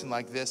situation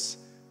like this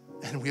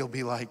and we'll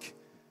be like,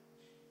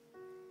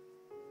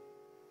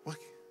 what?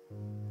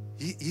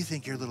 You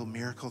think your little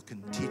miracle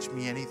can teach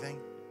me anything?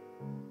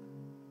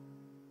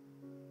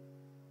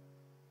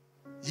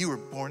 You were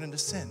born into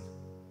sin,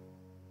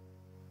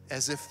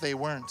 as if they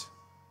weren't.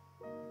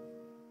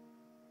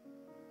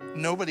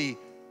 Nobody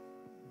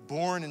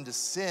born into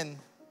sin,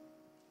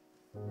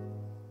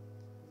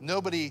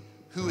 nobody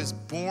who is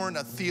born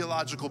a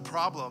theological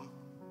problem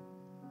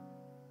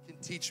can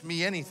teach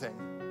me anything.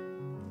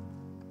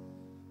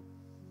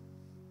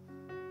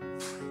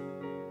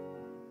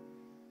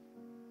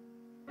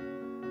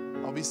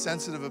 I'll be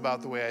sensitive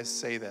about the way I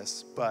say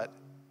this, but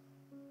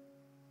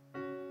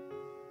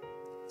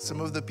some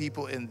of the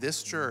people in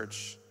this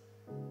church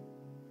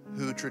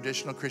who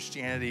traditional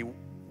Christianity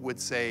would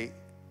say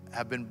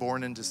have been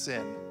born into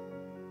sin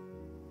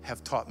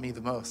have taught me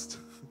the most.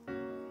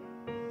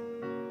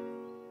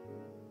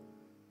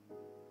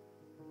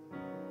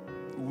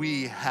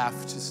 We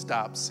have to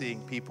stop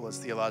seeing people as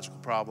theological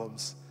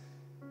problems,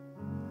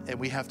 and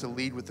we have to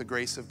lead with the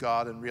grace of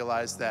God and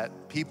realize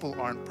that people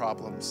aren't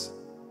problems.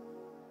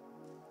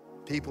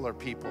 People are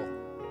people.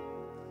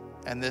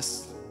 And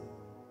this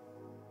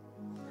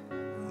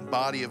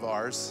body of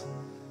ours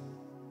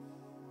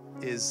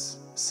is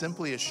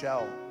simply a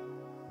shell.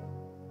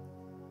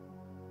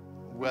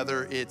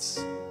 Whether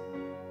it's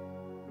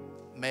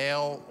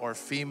male or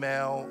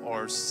female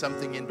or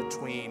something in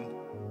between,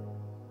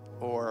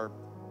 or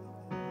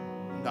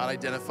not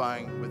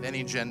identifying with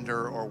any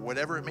gender or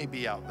whatever it may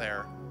be out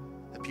there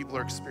that people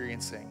are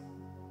experiencing.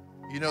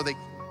 You know, they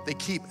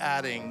keep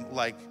adding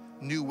like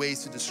new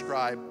ways to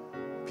describe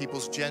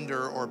people's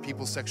gender or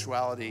people's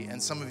sexuality.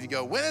 And some of you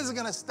go, when is it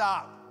gonna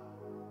stop?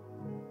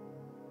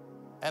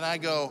 And I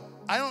go,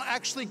 I don't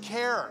actually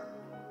care.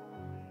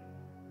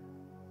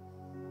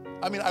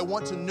 I mean, I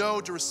want to know,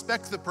 to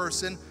respect the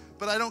person,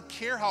 but I don't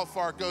care how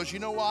far it goes. You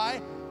know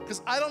why?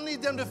 Because I don't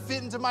need them to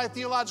fit into my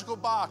theological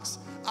box.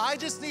 I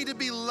just need to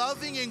be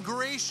loving and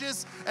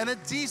gracious and a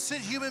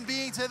decent human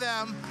being to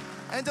them,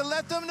 and to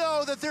let them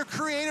know that their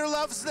Creator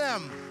loves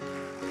them.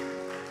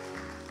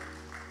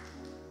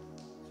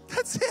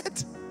 That's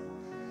it.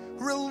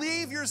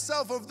 Relieve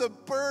yourself of the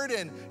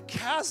burden.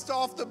 Cast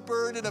off the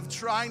burden of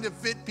trying to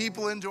fit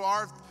people into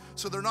our,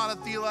 so they're not a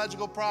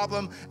theological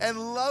problem,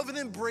 and love and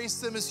embrace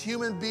them as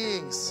human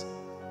beings,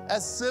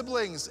 as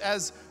siblings,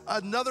 as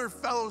another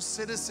fellow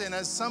citizen,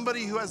 as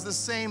somebody who has the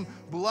same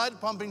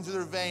blood pumping through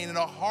their vein, and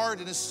a heart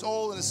and a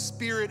soul and a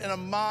spirit and a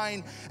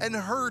mind and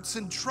hurts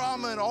and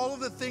trauma and all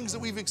of the things that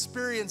we've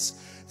experienced.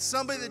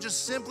 Somebody that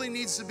just simply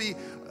needs to be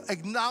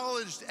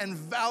acknowledged and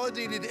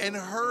validated and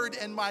heard.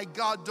 And my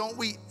God, don't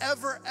we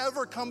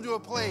ever come to a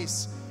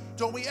place,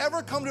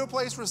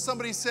 where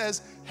somebody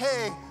says,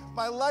 hey,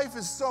 my life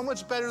is so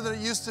much better than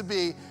it used to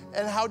be,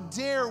 and how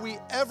dare we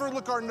ever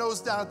look our nose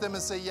down at them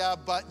and say, yeah,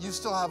 but you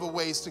still have a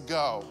ways to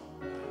go.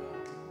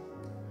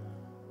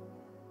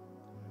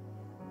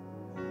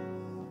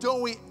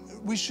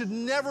 We should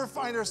never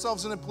find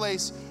ourselves in a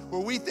place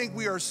where we think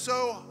we are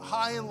so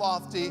high and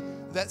lofty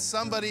that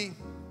somebody's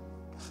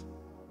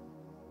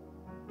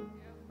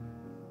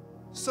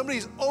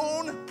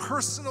own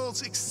personal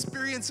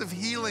experience of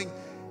healing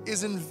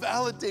is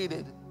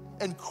invalidated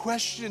and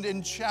questioned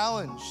and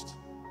challenged.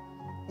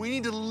 We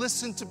need to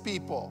listen to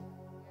people.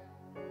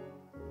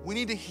 We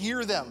need to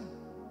hear them.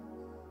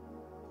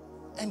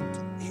 And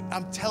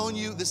I'm telling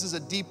you, this is a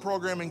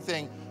deprogramming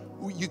thing.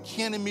 You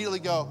can't immediately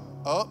go,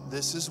 oh,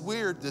 this is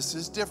weird, this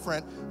is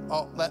different.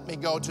 Oh, let me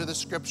go to the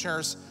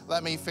scriptures.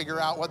 Let me figure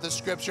out what the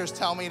scriptures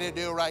tell me to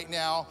do right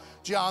now.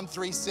 John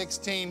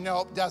 3:16,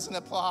 nope, doesn't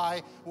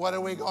apply. What are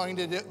we going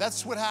to do?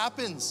 That's what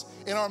happens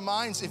in our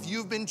minds. If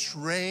you've been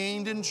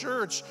trained in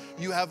church,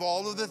 you have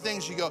all of the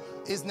things. You go,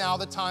 is now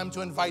the time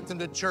to invite them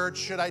to church?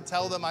 Should I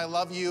tell them I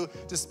love you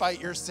despite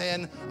your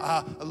sin?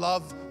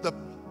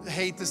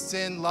 Hate the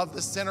sin, love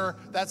the sinner.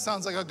 That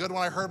sounds like a good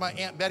one. I heard my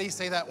Aunt Betty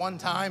say that one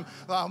time.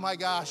 Oh my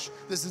gosh,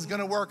 this is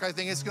gonna work. I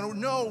think it's gonna,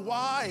 no,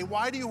 why?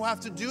 Why do you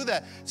have to do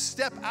that?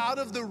 Step out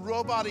of the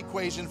robot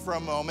equation for a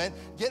moment.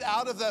 Get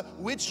out of the,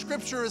 which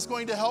scripture is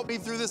going to help me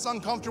through this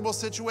uncomfortable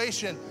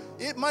situation?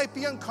 It might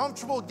be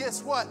uncomfortable.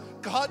 Guess what?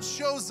 God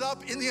shows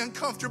up in the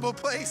uncomfortable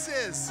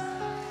places.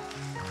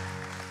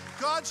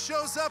 God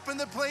shows up in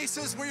the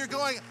places where you're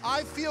going,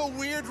 I feel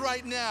weird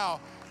right now.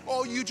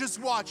 Oh, you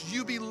just watch.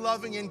 You be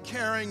loving and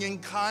caring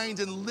and kind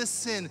and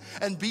listen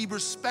and be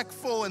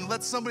respectful and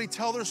let somebody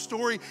tell their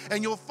story,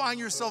 and you'll find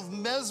yourself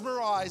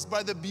mesmerized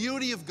by the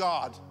beauty of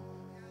God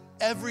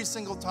every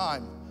single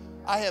time.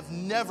 I have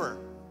never,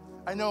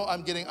 I know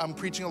I'm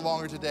preaching a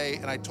longer today,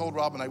 and I told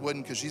Robin I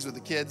wouldn't because she's with the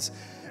kids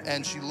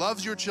and she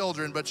loves your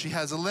children, but she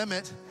has a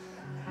limit.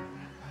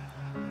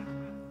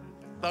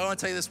 But I want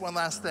to tell you this one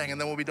last thing and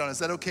then we'll be done. Is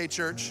that okay,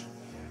 church?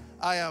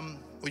 Well,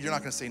 you're not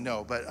going to say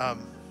no, but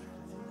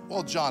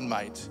well, John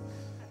might.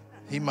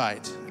 He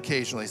might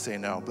occasionally say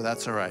no, but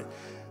that's all right.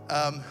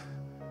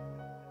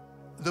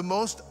 The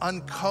most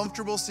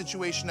uncomfortable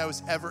situation I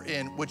was ever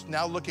in, which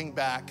now looking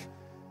back,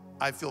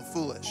 I feel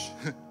foolish.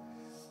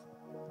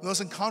 The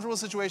most uncomfortable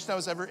situation I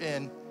was ever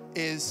in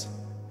is,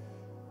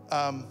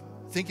 I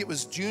think it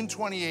was June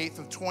 28th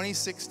of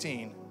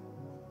 2016,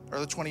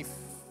 or June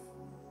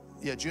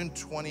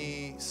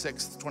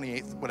 26th,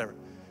 28th, whatever.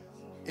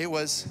 It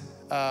was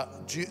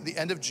the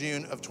end of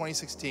June of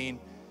 2016.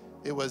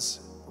 It was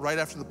right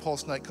after the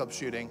Pulse nightclub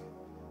shooting,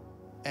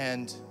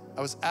 and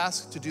I was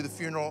asked to do the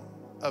funeral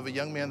of a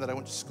young man that I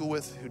went to school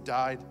with who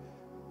died,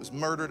 was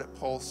murdered at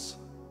Pulse,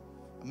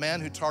 a man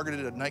who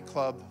targeted a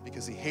nightclub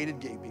because he hated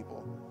gay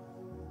people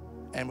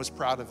and was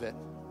proud of it,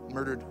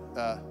 murdered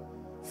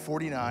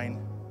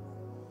 49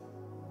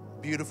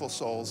 beautiful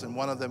souls, and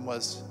one of them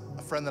was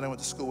a friend that I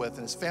went to school with,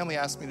 and his family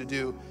asked me to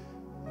do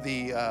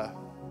the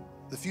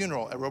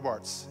funeral at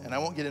Robarts, and I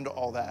won't get into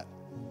all that.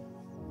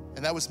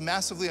 And that was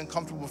massively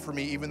uncomfortable for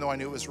me, even though I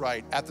knew it was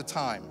right at the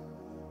time.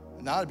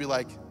 And now I'd be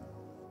like,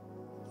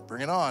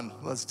 bring it on,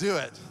 let's do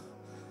it.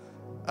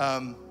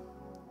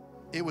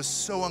 It was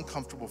so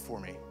uncomfortable for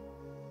me.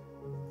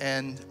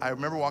 And I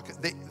remember walking,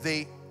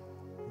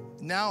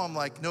 now I'm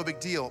like, no big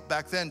deal.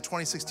 Back then,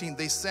 2016,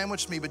 they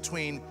sandwiched me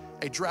between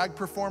a drag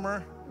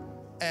performer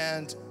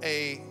and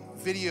a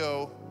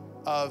video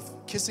of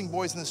Kissing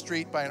Boys in the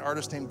Street by an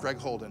artist named Greg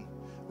Holden,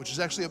 which is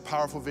actually a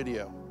powerful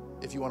video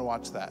if you want to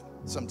watch that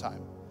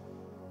sometime.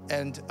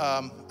 And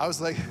I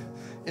was like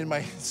in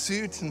my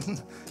suit,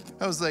 and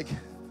I was like,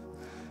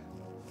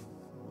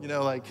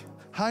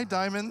 hi,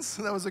 Diamonds.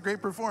 That was a great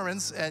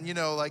performance. And, it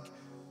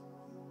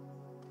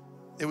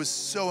was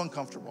so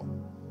uncomfortable.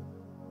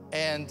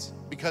 And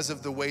because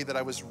of the way that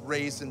I was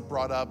raised and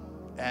brought up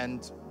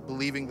and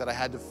believing that I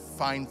had to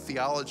find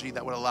theology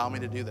that would allow me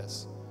to do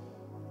this.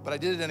 But I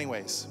did it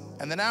anyways.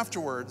 And then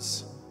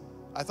afterwards,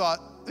 I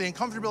thought the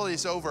uncomfortability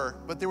is over,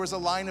 but there was a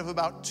line of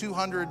about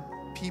 200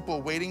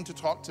 people waiting to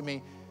talk to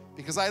me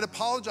because I had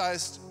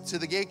apologized to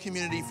the gay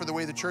community for the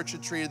way the church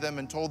had treated them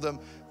and told them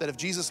that if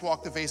Jesus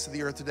walked the face of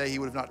the earth today, he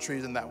would have not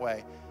treated them that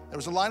way. There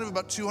was a line of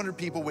about 200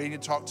 people waiting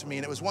to talk to me,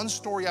 and it was one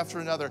story after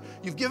another.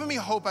 You've given me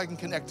hope I can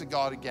connect to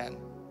God again.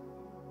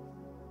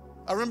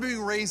 I remember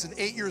being raised at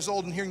 8 years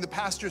old and hearing the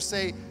pastor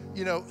say,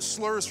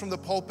 slurs from the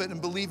pulpit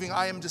and believing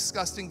I am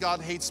disgusting,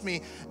 God hates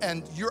me,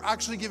 and you're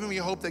actually giving me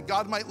hope that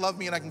God might love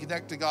me and I can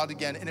connect to God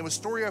again. And it was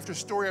story after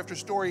story after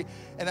story,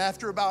 and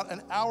after about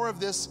an hour of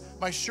this,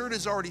 my shirt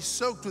is already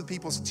soaked with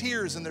people's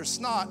tears and their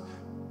snot.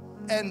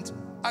 And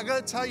I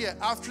gotta tell you,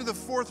 after the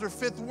fourth or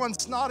fifth one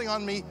snotting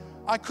on me,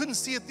 I couldn't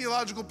see a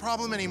theological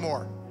problem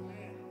anymore.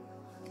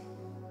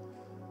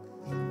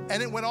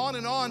 And it went on,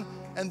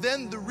 and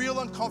then the real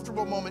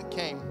uncomfortable moment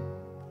came.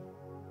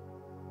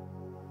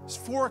 It's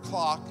 4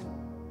 o'clock,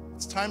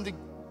 it's time to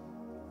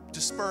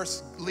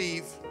disperse,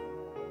 leave,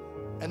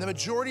 and the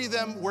majority of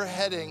them were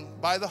heading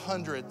by the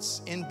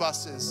hundreds in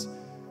buses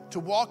to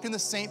walk in the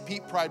St.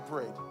 Pete Pride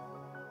Parade.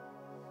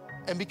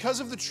 And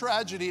because of the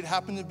tragedy, it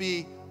happened to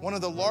be one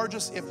of the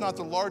largest, if not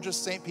the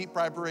largest, St. Pete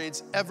Pride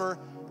Parades ever,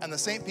 and the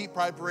St. Pete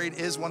Pride Parade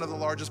is one of the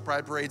largest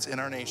pride parades in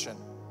our nation.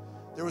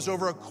 There was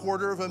over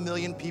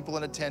 250,000 people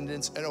in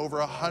attendance and over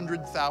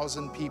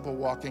 100,000 people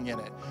walking in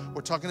it.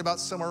 We're talking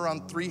about somewhere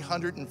around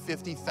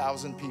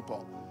 350,000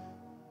 people.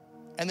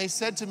 And they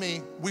said to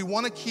me, we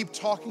want to keep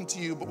talking to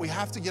you, but we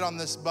have to get on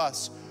this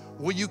bus.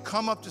 Will you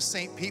come up to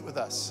St. Pete with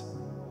us?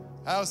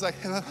 And I was like,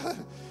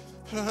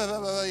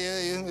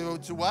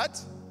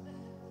 What?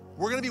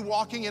 We're going to be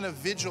walking in a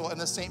vigil in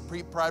the St.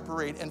 Pride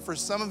Parade, and for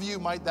some of you,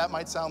 that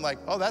might sound like,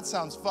 oh, that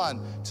sounds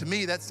fun. To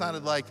me, that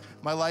sounded like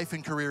my life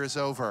and career is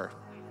over.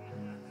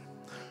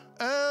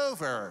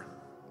 Over.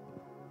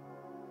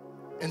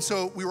 And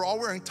so we were all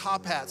wearing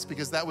top hats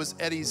because that was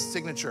Eddie's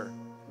signature.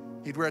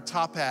 He'd wear a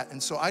top hat,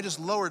 and so I just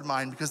lowered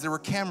mine because there were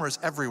cameras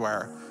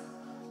everywhere.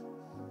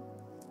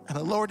 And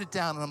I lowered it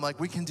down, and I'm like,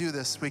 we can do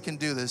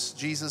this,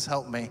 Jesus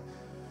help me.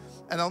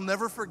 And I'll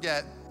never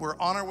forget, we're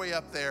on our way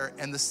up there,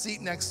 and the seat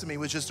next to me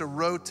was just a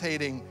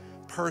rotating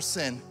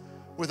person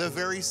with a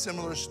very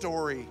similar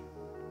story,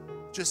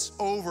 just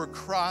over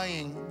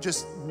crying,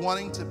 just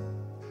wanting to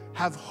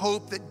have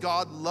hope that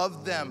God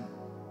loved them.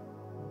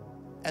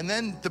 And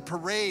then the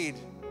parade,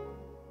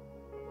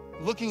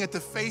 looking at the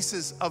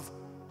faces of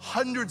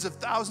hundreds of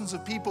thousands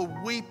of people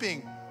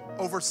weeping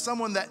over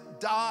someone that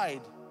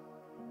died.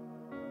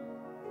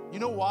 You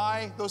know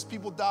why those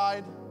people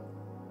died?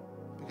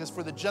 Because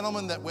for the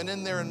gentleman that went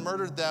in there and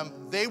murdered them,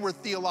 they were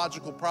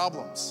theological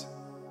problems.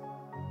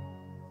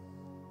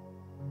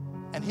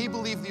 And he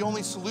believed the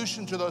only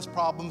solution to those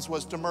problems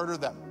was to murder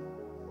them.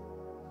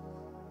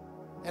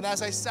 And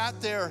as I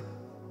sat there,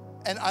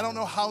 and I don't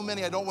know how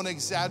many, I don't want to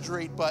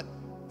exaggerate, but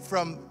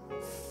from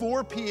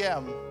 4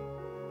 p.m.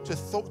 to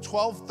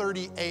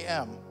 12:30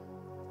 a.m.,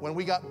 when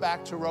we got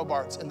back to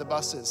Robarts in the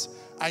buses,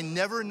 I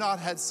never not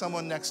had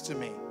someone next to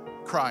me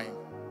crying,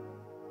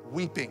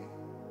 weeping.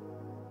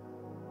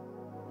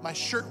 My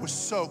shirt was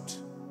soaked.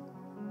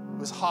 It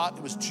was hot,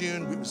 it was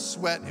June, it was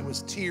sweat, it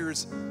was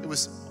tears, it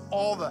was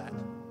all that.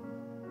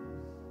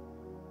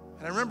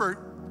 And I remember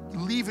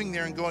leaving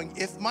there and going,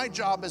 if my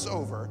job is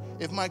over,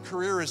 if my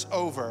career is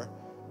over,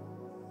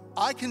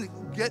 I can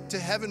get to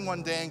heaven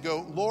one day and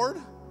go, Lord,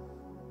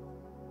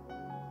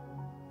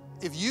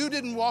 if you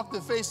didn't walk the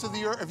face of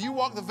the earth, if you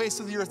walked the face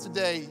of the earth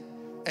today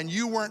and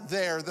you weren't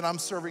there, then I'm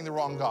serving the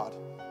wrong God.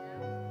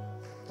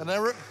 And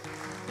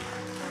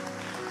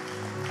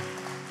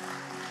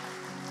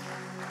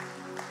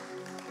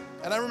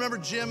I remember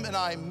Jim and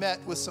I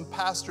met with some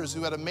pastors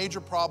who had a major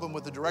problem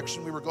with the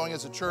direction we were going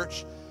as a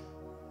church.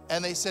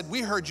 And they said,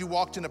 we heard you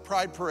walked in a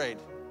pride parade.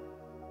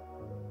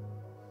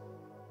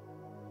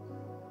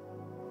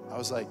 I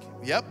was like,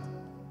 yep.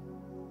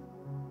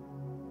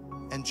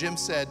 And Jim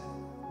said,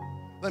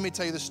 let me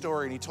tell you the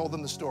story. And he told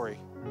them the story.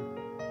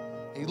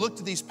 And he looked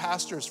at these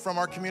pastors from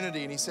our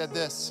community and he said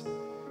this.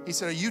 He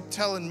said, are you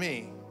telling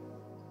me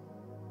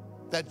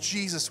that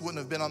Jesus wouldn't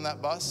have been on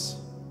that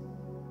bus?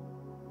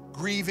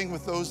 Grieving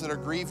with those that are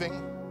grieving,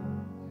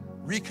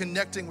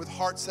 reconnecting with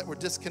hearts that were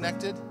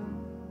disconnected.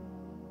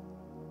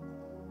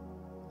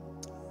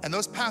 And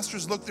those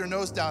pastors looked their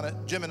nose down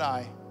at Jim and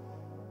I,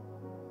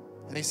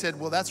 and he said,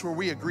 well, that's where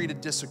we agree to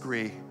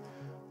disagree.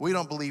 We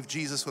don't believe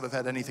Jesus would have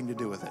had anything to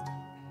do with it.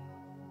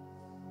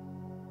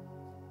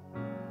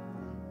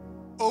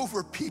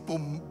 Over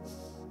people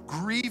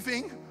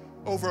grieving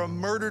over a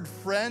murdered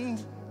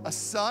friend, a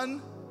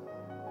son,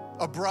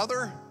 a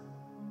brother.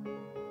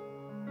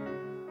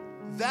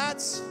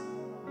 That's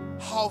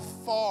how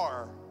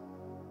far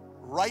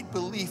right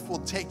belief will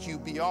take you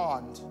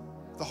beyond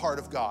the heart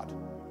of God.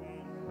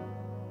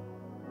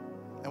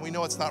 And we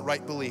know it's not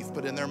right belief,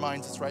 but in their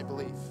minds it's right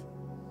belief.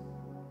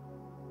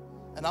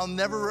 And I'll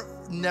never,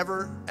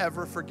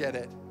 ever forget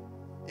it.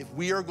 If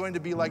we are going to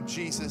be like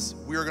Jesus,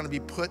 we are going to be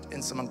put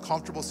in some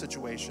uncomfortable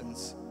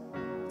situations.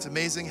 It's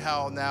amazing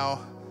how now,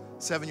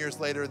 7 years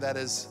later, that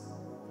is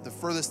the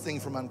furthest thing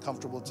from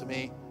uncomfortable to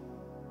me.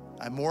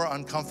 I'm more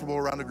uncomfortable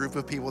around a group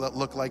of people that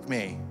look like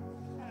me,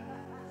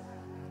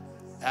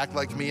 act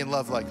like me, and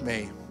love like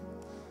me.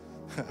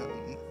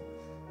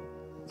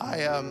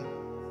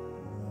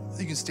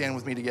 You can stand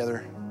with me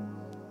together.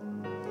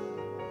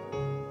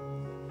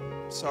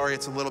 Sorry,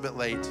 it's a little bit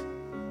late.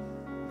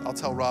 I'll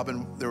tell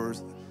Robin there were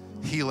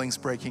healings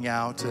breaking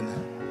out and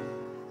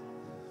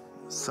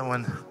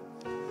someone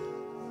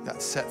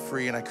got set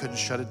free and I couldn't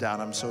shut it down.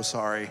 I'm so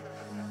sorry.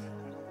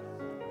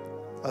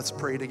 Let's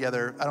pray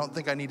together. I don't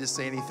think I need to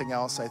say anything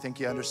else. I think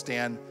you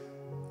understand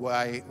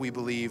why we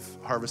believe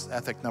Harvest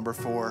Ethic number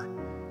 4,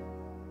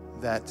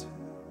 that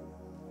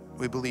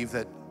we believe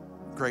that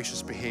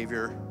gracious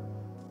behavior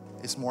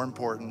is more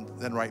important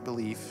than right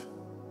belief.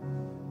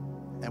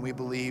 And we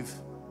believe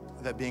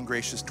that being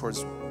gracious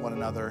towards one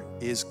another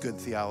is good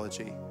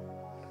theology.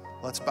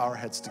 Let's bow our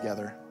heads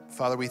together.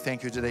 Father, we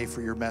thank you today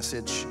for your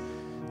message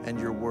and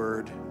your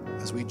word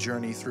as we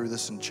journey through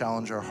this and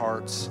challenge our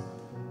hearts.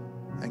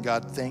 And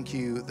God, thank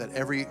you that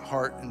every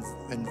heart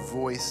and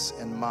voice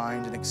and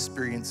mind and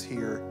experience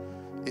here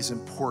is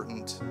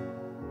important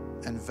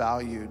and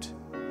valued.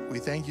 We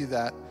thank you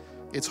that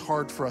it's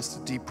hard for us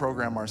to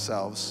deprogram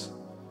ourselves,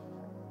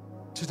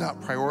 to not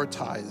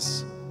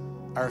prioritize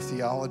our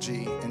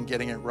theology and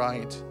getting it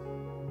right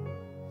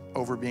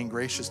over being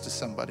gracious to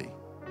somebody.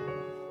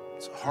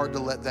 It's hard to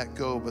let that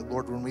go, but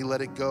Lord, when we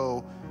let it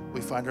go,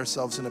 we find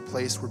ourselves in a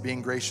place where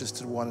being gracious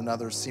to one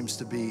another seems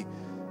to be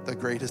the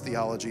greatest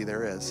theology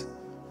there is.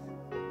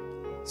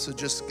 So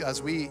just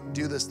as we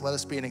do this, let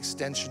us be an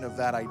extension of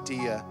that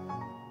idea.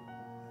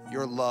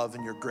 your love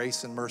and your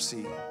grace and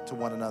mercy to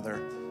one another.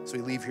 So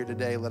we leave here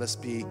today, let us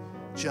be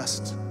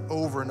just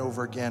over and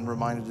over again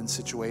reminded in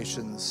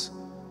situations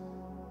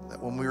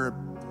that when we're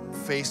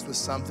faced with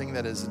something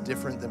that is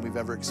different than we've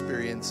ever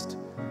experienced,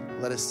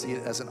 let us see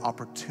it as an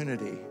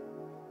opportunity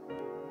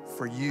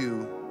for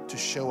you to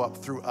show up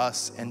through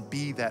us and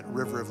be that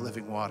river of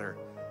living water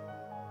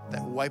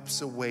that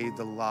wipes away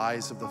the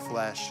lies of the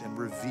flesh and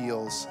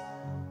reveals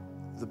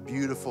the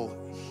beautiful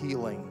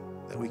healing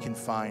that we can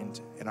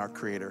find in our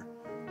Creator.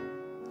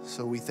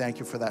 So we thank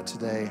you for that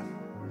today.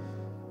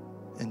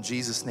 In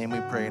Jesus' name we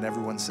pray, and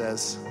everyone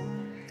says,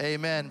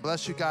 amen.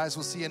 Bless you guys.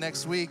 We'll see you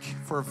next week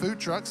for Food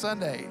Truck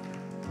Sunday.